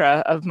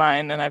mantra of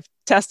mine, and I've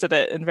tested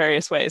it in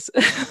various ways.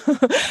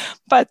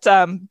 But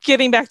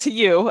getting back to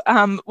you,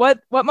 what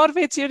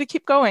motivates you to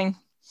keep going?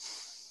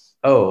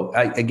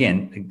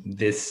 Again,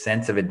 this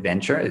sense of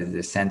adventure,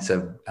 this sense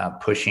of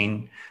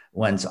pushing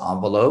one's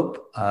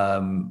envelope.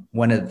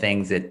 One of the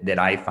things that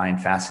I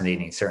find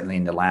fascinating, certainly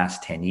in the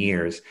last 10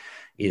 years,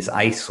 is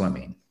ice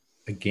swimming.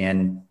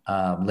 Again,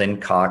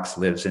 Lynn Cox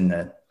lives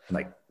in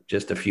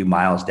just a few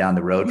miles down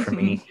the road from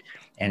me.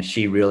 And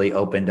she really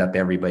opened up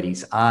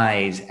everybody's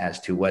eyes as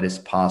to what is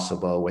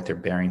possible with her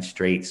Bering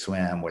Strait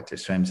swim, with her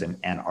swims in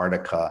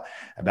Antarctica,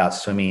 about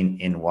swimming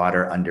in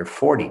water under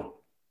 40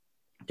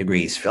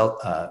 degrees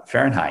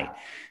Fahrenheit.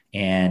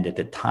 And at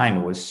the time,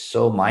 it was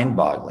so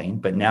mind-boggling.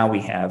 But now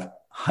we have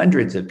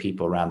hundreds of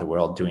people around the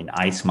world doing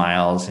ice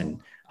miles and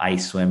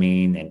ice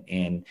swimming.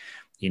 And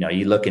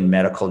you look in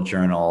medical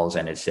journals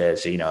and it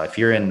says, if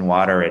you're in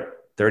water at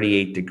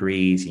 38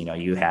 degrees,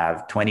 you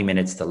have 20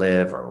 minutes to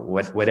live, or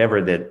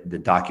whatever the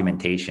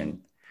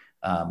documentation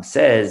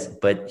says.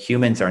 But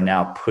humans are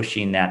now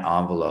pushing that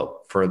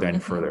envelope further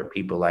and further.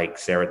 People like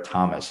Sarah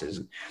Thomas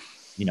is,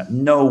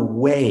 no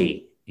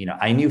way.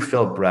 I knew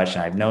Phil Brush,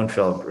 and I've known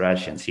Phil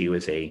Brush since he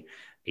was a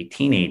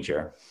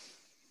teenager.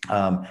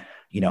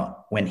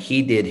 When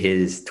he did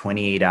his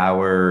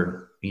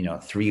 28-hour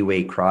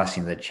 3-way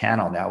crossing the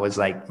channel. That was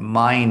like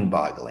mind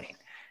boggling.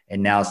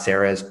 And now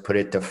Sarah's put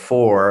it to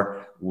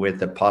 4 with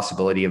the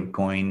possibility of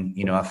going,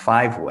 a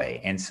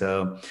 5-way. And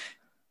so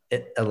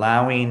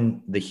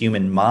allowing the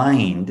human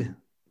mind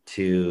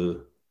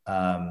to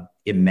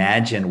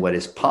imagine what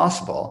is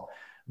possible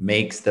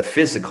makes the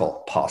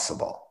physical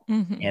possible.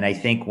 Mm-hmm. And I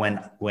think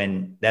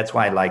when that's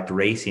why I liked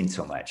racing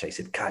so much. I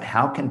said, God,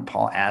 how can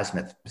Paul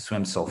Asmuth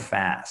swim so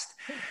fast?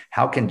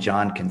 How can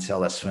John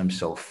Kinsella swim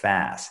so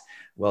fast?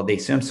 Well, they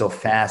swim so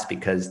fast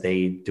because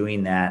they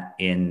doing that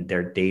in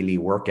their daily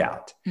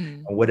workout.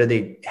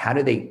 Mm. How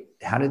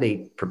do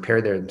they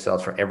prepare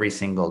themselves for every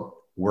single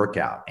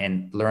workout?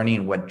 And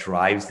learning what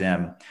drives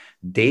them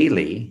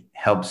daily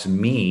helps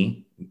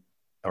me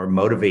or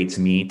motivates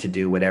me to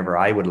do whatever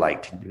I would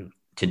like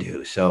to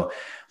do. So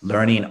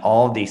learning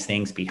all these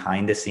things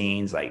behind the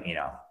scenes, like,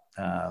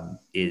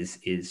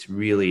 is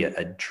really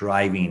a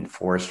driving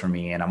force for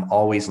me. And I'm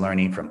always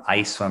learning from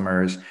ice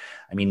swimmers.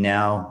 I mean,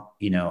 now,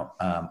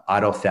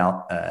 Otto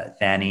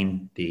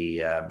Fanning,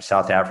 the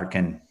South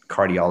African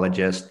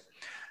cardiologist,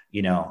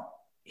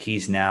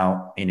 he's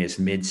now in his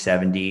mid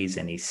 70s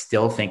and he's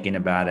still thinking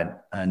about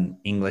an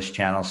English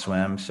Channel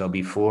swim. So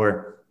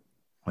before,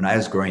 when I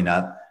was growing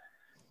up,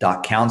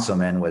 Doc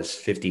Councilman was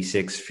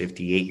 56,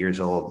 58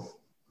 years old,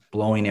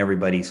 blowing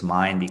everybody's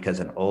mind because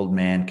an old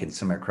man can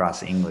swim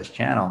across the English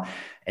Channel.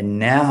 And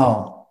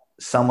now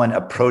someone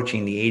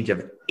approaching the age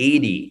of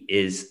 80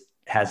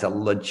 has a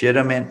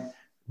legitimate,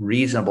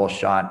 reasonable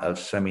shot of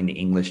swimming the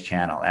English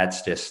Channel.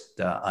 That's just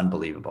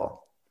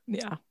unbelievable.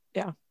 Yeah.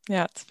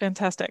 It's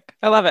fantastic.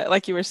 I love it.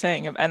 Like you were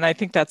saying. And I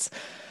think that's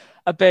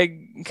a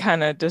big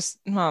kind of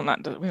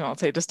we won't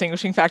say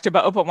distinguishing factor,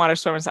 but open water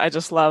swimmers, I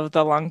just love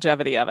the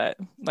longevity of it.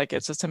 Like,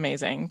 it's just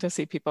amazing to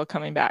see people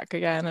coming back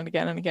again and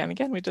again and again and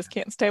again. We just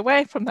can't stay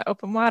away from the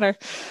open water.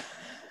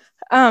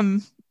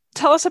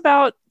 Tell us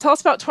about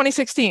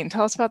 2016.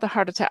 Tell us about the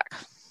heart attack.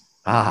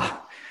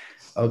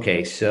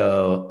 Okay.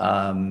 So,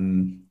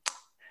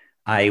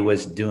 I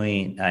was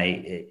doing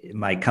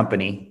my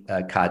company,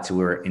 Katsu,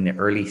 were in the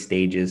early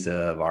stages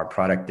of our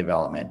product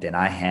development, and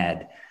I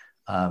had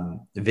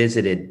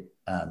visited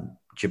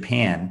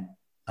Japan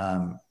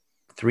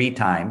 3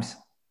 times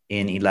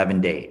in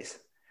 11 days,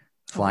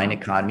 flying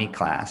economy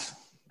class.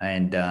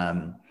 And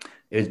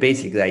it was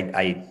basically,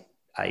 I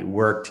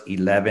worked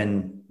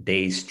 11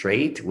 days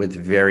straight with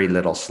very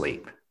little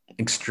sleep,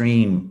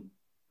 extreme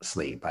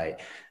sleep. I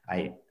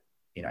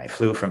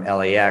flew from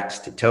LAX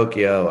to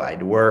Tokyo.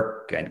 I'd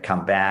work and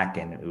come back,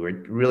 and we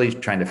were really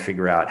trying to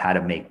figure out how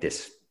to make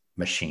this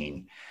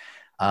machine.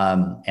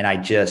 And I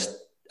just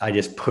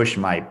pushed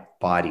my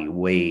body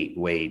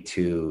way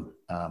too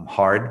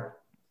hard.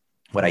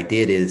 What I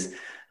did is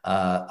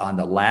on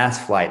the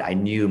last flight, I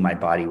knew my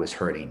body was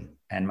hurting,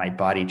 and my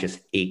body just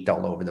ached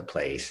all over the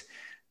place.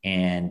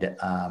 And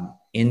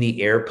in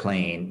the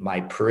airplane,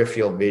 my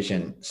peripheral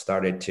vision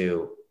started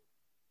to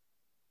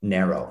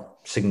narrow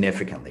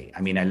significantly.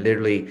 I mean,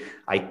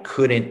 I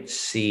couldn't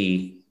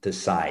see the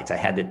sides. I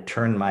had to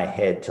turn my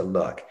head to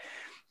look,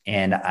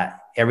 and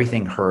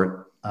everything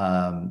hurt,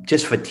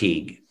 just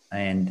fatigue.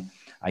 And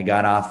I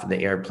got off the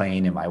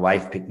airplane, and my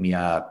wife picked me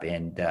up,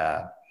 and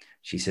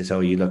she says,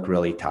 "Oh, you look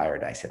really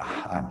tired." I said,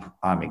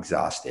 I'm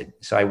exhausted.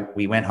 So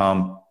we went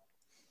home.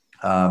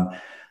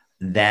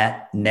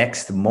 That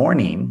next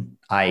morning,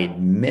 I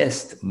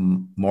missed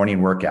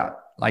morning workout.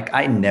 Like,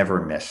 I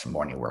never miss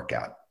morning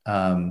workout.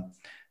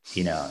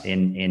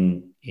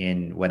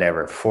 In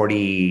whatever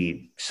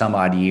 40 some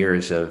odd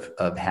years of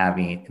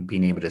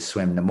being able to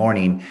swim in the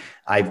morning,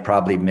 I've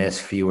probably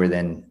missed fewer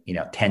than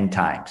 10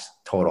 times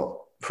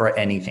total for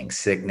anything,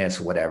 sickness,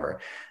 whatever.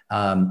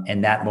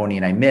 And that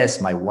morning I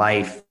missed. My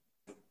wife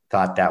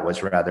thought that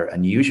was rather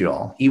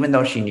unusual, even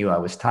though she knew I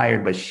was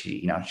tired, but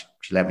she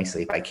let me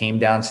sleep. I came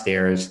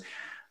downstairs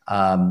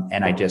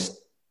and I just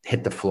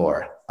hit the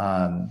floor.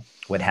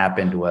 What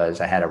happened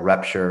was I had a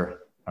rupture,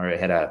 or I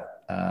had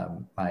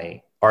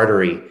my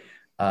artery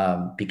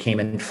became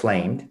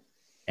inflamed,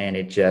 and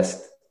it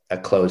just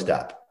closed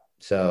up.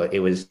 So it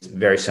was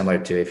very similar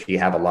to if you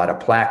have a lot of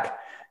plaque,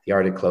 the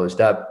artery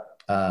closed up.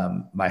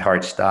 My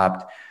heart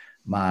stopped.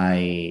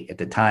 My, at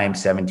the time,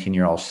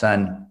 17-year-old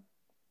son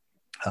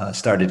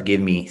started to give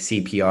me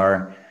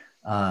CPR,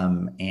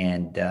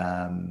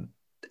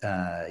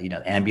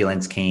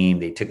 ambulance came.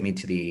 They took me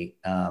to the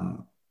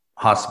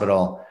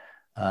hospital.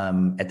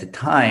 At the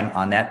time,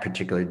 on that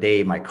particular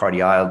day, my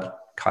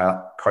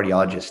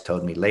cardiologist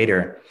told me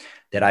later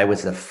that I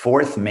was the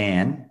 4th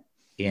man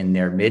in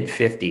their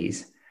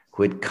mid-50s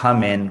who had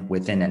come in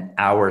within an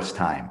hour's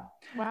time.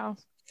 Wow.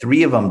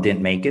 3 of them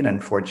didn't make it,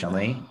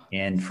 unfortunately.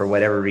 And for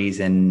whatever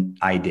reason,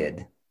 I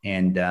did.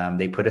 And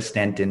they put a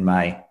stent in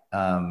my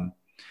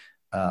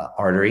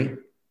artery.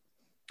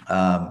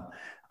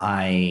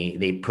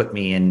 They put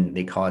me in,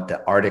 they call it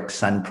the Arctic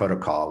Sun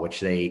Protocol,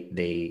 which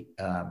they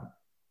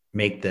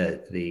make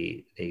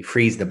they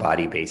freeze the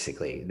body,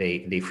 basically.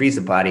 They freeze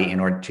the body in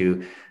order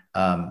to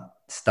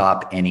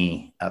stop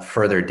any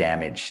further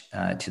damage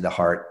to the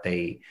heart.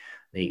 They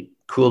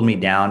cooled me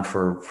down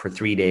for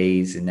 3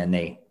 days, and then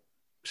they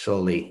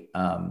slowly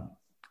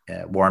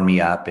warmed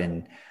me up.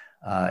 And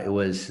it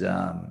was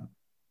the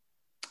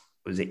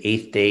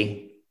eighth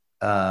day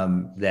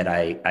that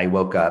I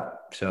woke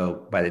up.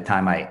 So by the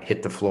time I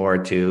hit the floor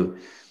to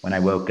when I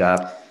woke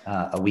up,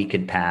 a week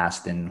had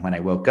passed. And when I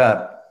woke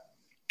up,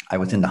 I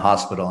was in the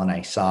hospital and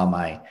I saw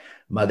my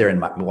mother and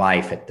my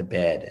wife at the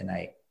bed. And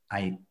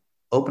I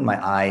opened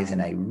my eyes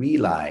and I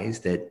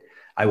realized that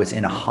I was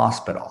in a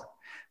hospital.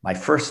 My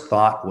first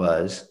thought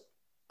was,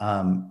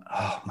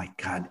 oh my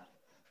God,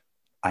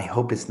 I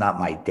hope it's not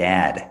my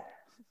dad.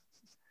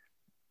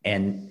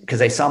 And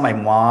because I saw my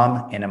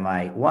mom and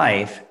my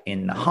wife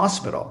in the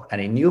hospital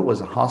and I knew it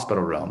was a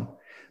hospital room,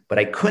 but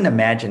I couldn't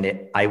imagine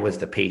that I was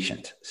the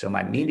patient. So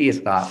my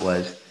immediate thought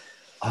was,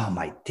 oh,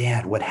 my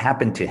dad, what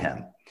happened to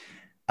him?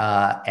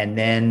 And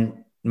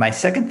then my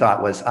second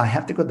thought was, I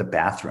have to go to the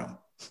bathroom.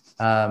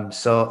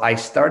 So I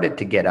started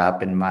to get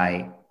up and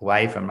my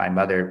wife and my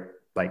mother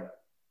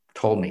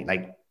told me,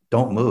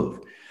 don't move.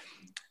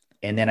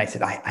 And then I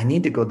said, I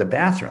need to go to the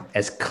bathroom,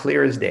 as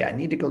clear as day. I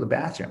need to go to the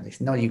bathroom. They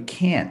said, no, you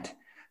can't.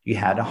 You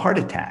had a heart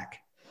attack.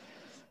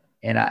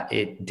 And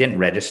it didn't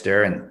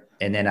register.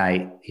 And then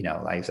I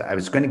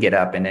was going to get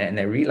up and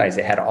I realized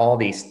I had all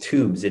these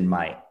tubes in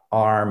my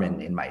arm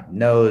and in my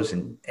nose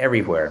and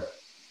everywhere.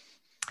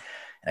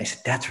 And I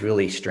said, that's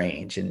really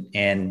strange.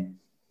 And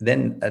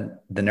then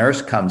the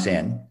nurse comes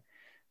in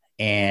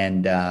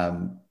and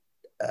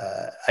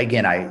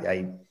again,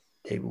 I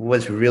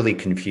was really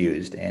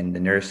confused. And the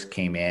nurse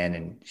came in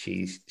and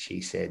she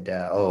said,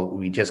 oh,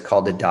 we just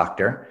called the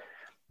doctor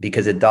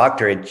because the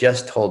doctor had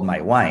just told my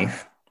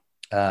wife,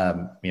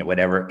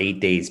 8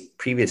 days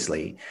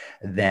previously,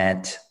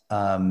 that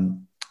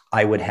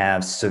I would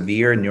have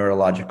severe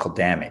neurological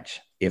damage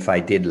if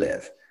I did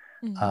live.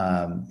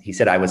 Mm-hmm. He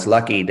said I was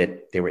lucky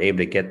that they were able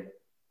to get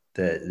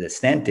the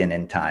stent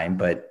in time,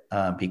 but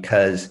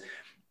because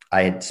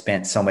I had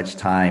spent so much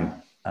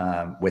time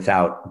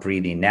without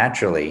breathing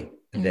naturally,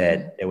 mm-hmm.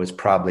 that it was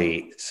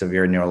probably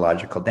severe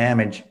neurological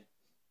damage,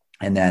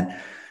 and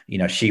that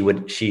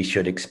she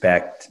should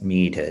expect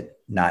me to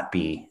not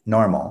be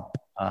normal.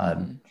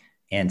 Mm-hmm.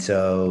 And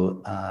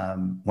so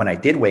when I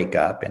did wake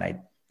up and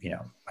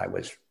I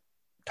was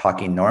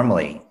talking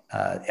normally,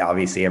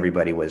 obviously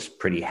everybody was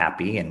pretty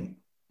happy and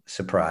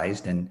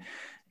surprised. And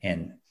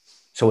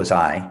so was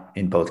I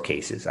in both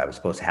cases. I was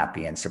both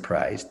happy and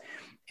surprised.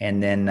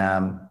 And then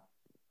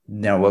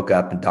I woke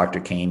up and Dr.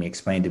 came, he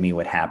explained to me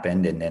what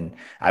happened. And then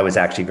I was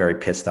actually very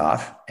pissed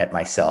off at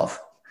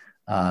myself.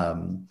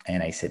 And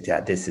I said,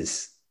 yeah,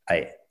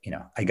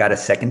 I got a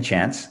second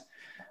chance.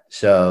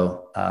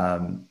 So,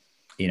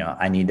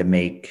 I need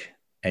to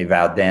I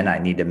vowed then I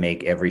need to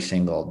make every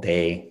single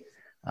day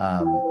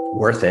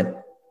worth it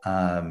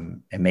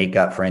and make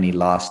up for any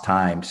lost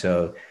time.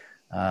 So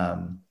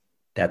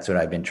that's what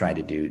I've been trying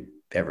to do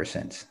ever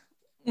since.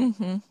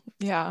 Mm-hmm.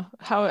 Yeah.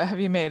 How have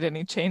you made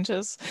any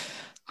changes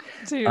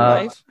to your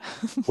life?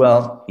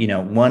 Well,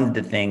 one of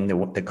the things,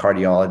 the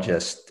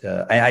cardiologist,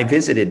 I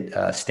visited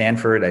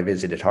Stanford, I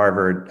visited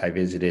Harvard, I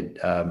visited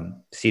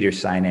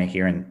Cedars-Sinai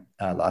here in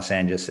Los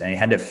Angeles, and I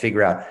had to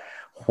figure out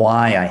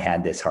why I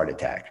had this heart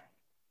attack.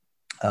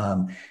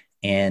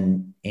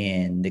 And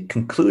the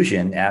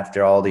conclusion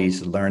after all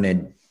these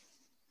learned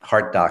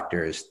heart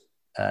doctors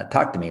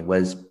talked to me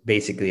was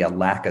basically a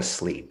lack of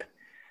sleep.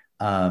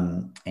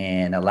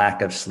 And a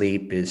lack of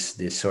sleep is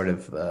this sort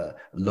of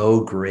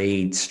low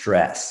grade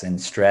stress, and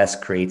stress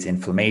creates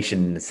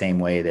inflammation in the same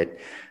way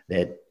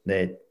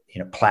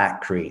that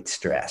plaque creates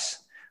stress.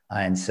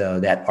 And so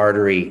that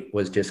artery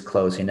was just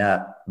closing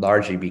up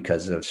largely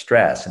because of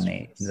stress.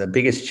 And the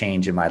biggest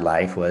change in my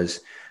life was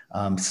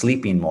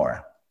sleeping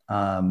more.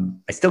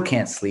 I still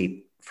can't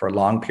sleep for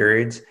long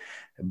periods,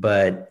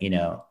 but,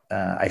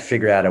 I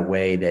figured out a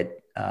way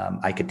that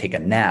I could take a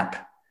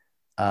nap,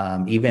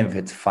 even if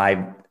it's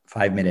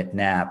 5-minute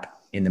nap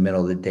in the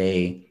middle of the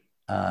day,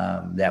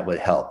 that would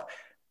help.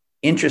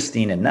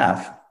 Interesting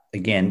enough,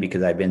 again,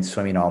 because I've been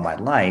swimming all my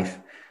life,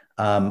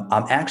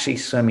 I'm actually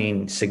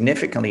swimming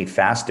significantly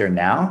faster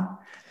now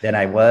than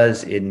I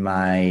was in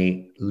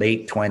my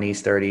late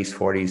 20s, 30s,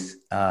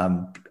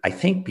 40s. I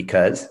think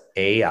because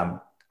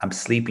I'm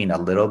sleeping a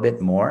little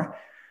bit more,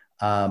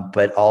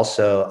 but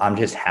also I'm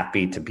just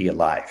happy to be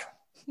alive.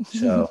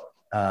 So,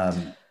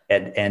 and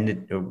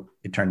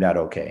it turned out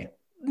okay.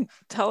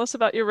 Tell us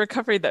about your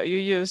recovery, though. You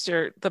used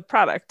the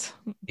product.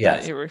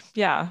 Yes. Do you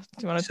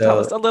want to tell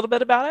us a little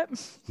bit about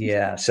it?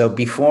 Yeah. So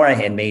before I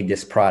had made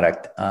this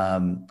product,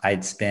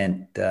 I'd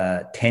spent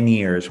 10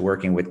 years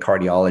working with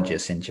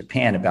cardiologists in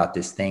Japan about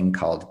this thing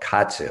called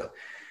KAATSU.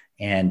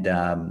 And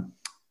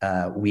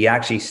we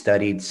actually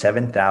studied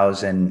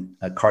 7,000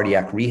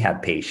 cardiac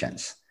rehab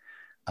patients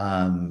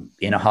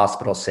in a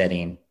hospital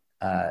setting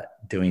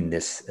doing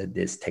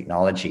this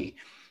technology.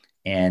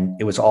 And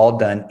it was all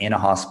done in a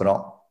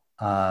hospital.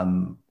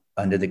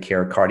 Under the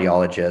care of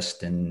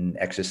cardiologist and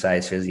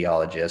exercise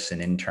physiologist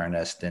and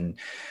internist. And,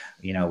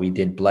 we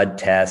did blood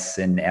tests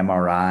and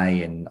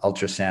MRI and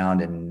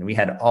ultrasound, and we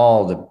had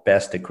all the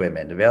best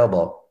equipment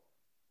available.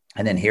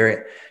 And then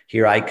here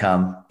I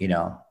come,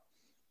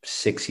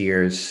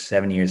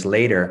 7 years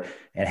later,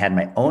 and had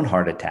my own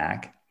heart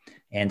attack.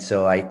 And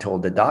so I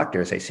told the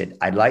doctors, I said,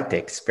 I'd like to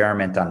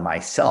experiment on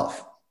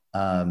myself.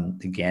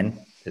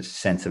 Again, this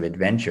sense of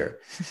adventure.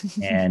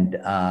 And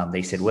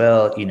they said,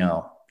 well,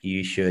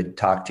 you should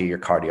talk to your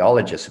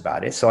cardiologist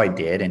about it. So I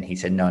did. And he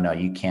said, no,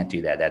 you can't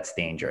do that. That's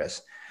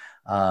dangerous.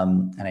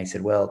 And I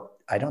said, well,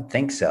 I don't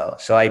think so.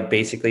 So I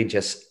basically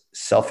just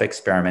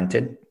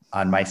self-experimented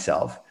on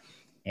myself.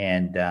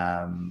 And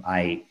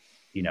I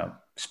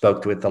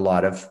spoke with a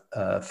lot of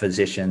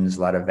physicians,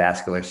 a lot of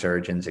vascular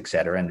surgeons, et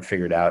cetera, and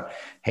figured out,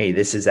 hey,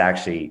 this is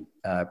actually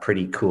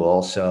pretty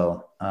cool.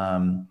 So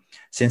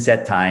since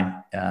that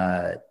time,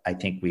 I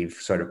think we've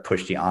sort of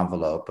pushed the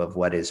envelope of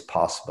what is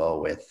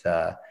possible with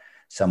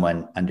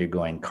someone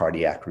undergoing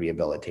cardiac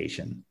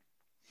rehabilitation.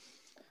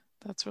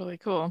 That's really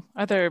cool.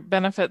 Are there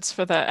benefits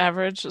for the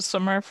average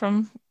swimmer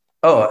from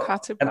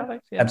KAATSU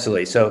product? Yeah.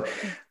 Absolutely. So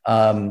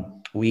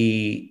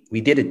we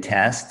did a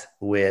test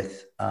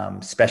with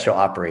special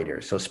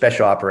operators. So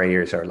special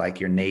operators are like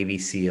your Navy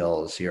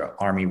SEALs, your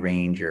Army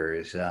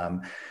Rangers,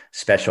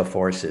 special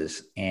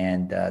forces,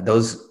 and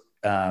those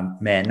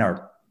men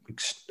are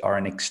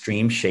in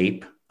extreme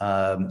shape.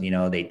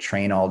 They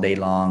train all day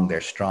long.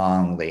 They're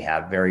strong. They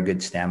have very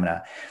good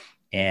stamina,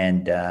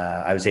 and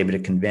I was able to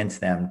convince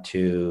them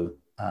to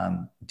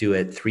do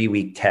a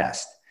 3-week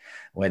test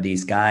where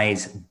these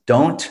guys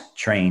don't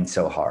train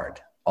so hard.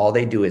 All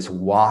they do is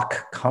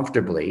walk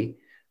comfortably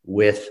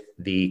with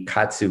the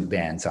KAATSU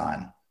bands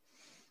on.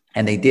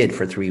 And they did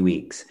for 3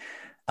 weeks.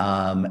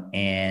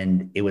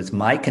 And it was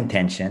my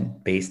contention,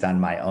 based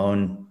on my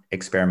own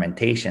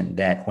experimentation,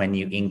 that when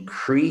you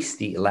increase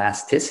the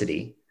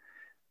elasticity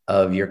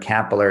of your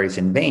capillaries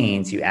and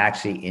veins, you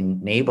actually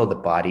enable the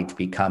body to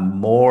become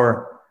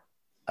more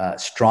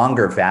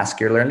stronger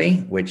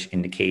vascularly, which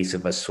in the case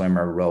of a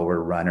swimmer,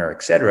 rower, runner,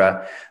 et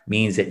cetera,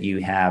 means that you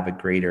have a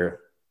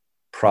greater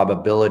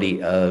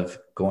probability of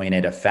going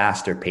at a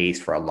faster pace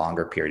for a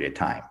longer period of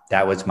time.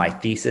 That was my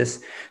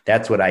thesis.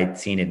 That's what I'd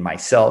seen in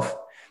myself.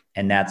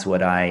 And that's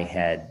what I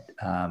had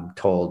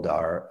told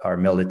our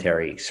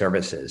military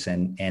services.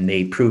 And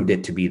they proved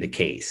it to be the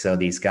case. So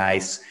these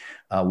guys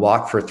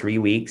walk for 3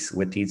 weeks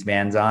with these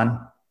bands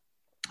on,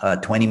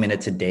 20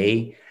 minutes a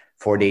day,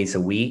 4 days a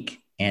week.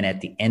 And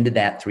at the end of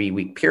that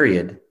 3-week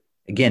period,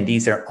 again,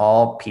 these are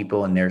all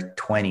people in their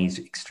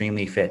 20s,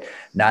 extremely fit.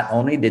 Not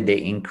only did they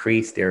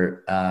increase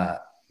their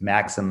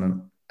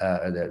maximum,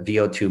 the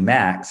VO2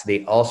 max,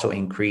 they also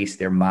increased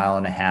their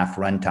 1.5-mile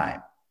run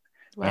time.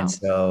 Wow. And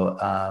so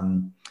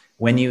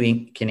when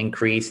you can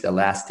increase the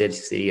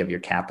elasticity of your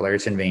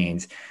capillaries and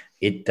veins,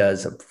 it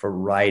does a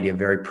variety of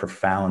very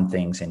profound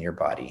things in your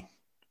body.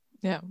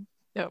 Yeah.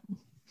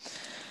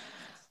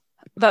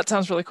 That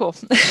sounds really cool.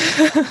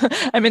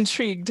 I'm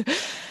intrigued.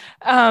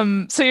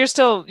 So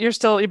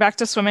you're back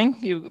to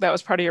swimming. That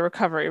was part of your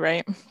recovery,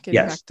 right?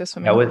 Getting back to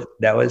swimming.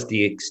 That was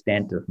the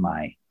extent of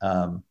my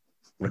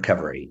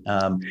recovery.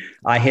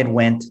 I had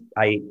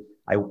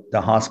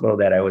the hospital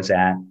that I was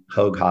at,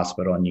 Hoag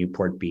Hospital in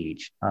Newport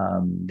Beach.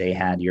 They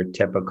had your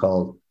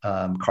typical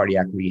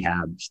cardiac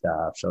rehab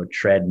stuff, so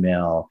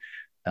treadmill,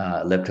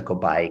 elliptical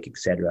bike, et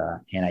cetera.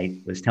 And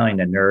I was telling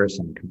the nurse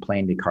and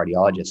complained to the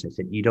cardiologist. I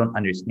said, you don't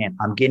understand.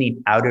 I'm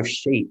getting out of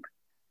shape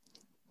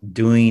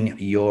doing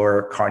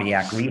your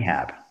cardiac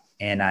rehab.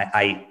 And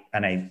I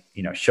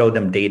showed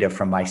them data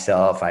from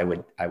myself. I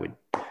would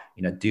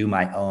do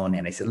my own.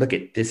 And I said, look,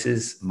 this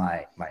is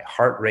my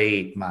heart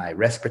rate, my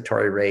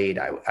respiratory rate.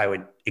 I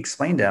would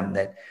explain to them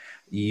that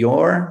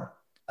your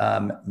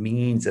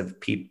means of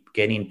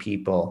getting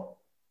people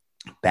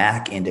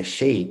back into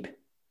shape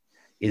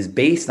is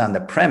based on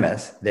the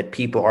premise that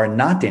people are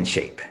not in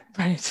shape.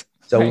 Right.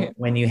 So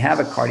when you have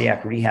a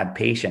cardiac rehab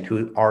patient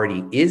who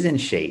already is in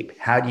shape,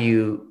 how do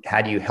you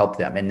help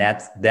them? And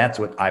that's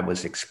what I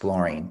was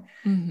exploring.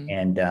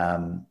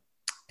 Mm-hmm.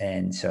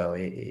 And so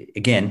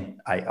again,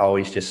 I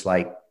always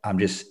I'm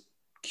just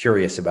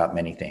curious about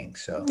many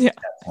things. So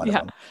that's one of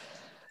them.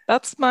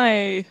 That's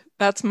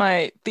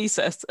my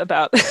thesis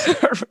about,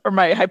 or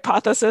my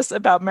hypothesis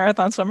about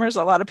marathon swimmers.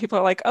 A lot of people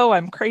are like, oh,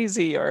 I'm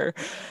crazy, or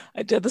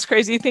I did this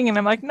crazy thing. And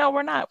I'm like, no,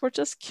 we're not. We're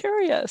just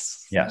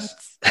curious.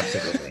 Yes,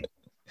 absolutely.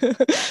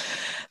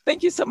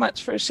 Thank you so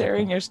much for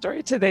sharing your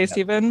story today,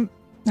 Stephen.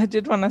 I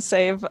did want to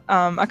save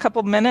a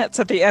couple minutes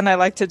at the end. I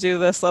like to do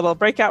this little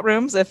breakout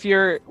rooms. If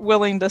you're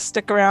willing to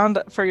stick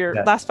around for your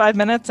last 5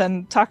 minutes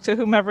and talk to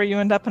whomever you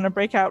end up in a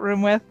breakout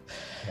room with.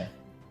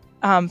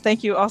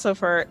 Thank you also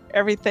for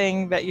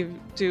everything that you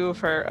do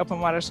for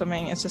open water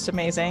swimming. It's just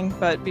amazing,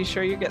 but be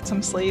sure you get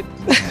some sleep.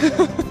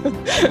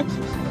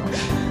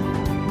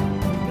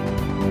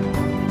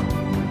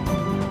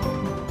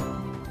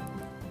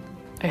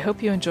 I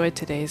hope you enjoyed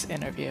today's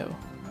interview.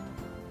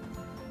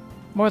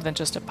 More than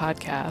just a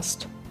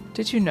podcast,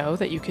 did you know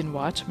that you can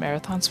watch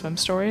Marathon Swim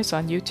Stories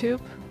on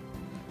YouTube?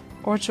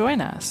 Or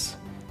join us.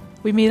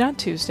 We meet on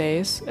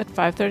Tuesdays at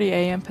 5:30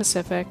 a.m.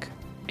 Pacific,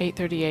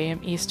 8:30 a.m.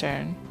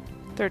 Eastern,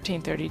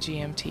 13:30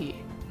 GMT.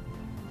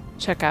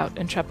 Check out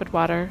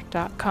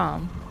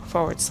intrepidwater.com/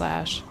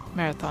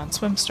 Marathon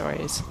Swim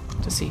Stories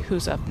to see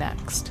who's up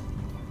next.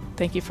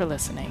 Thank you for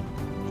listening.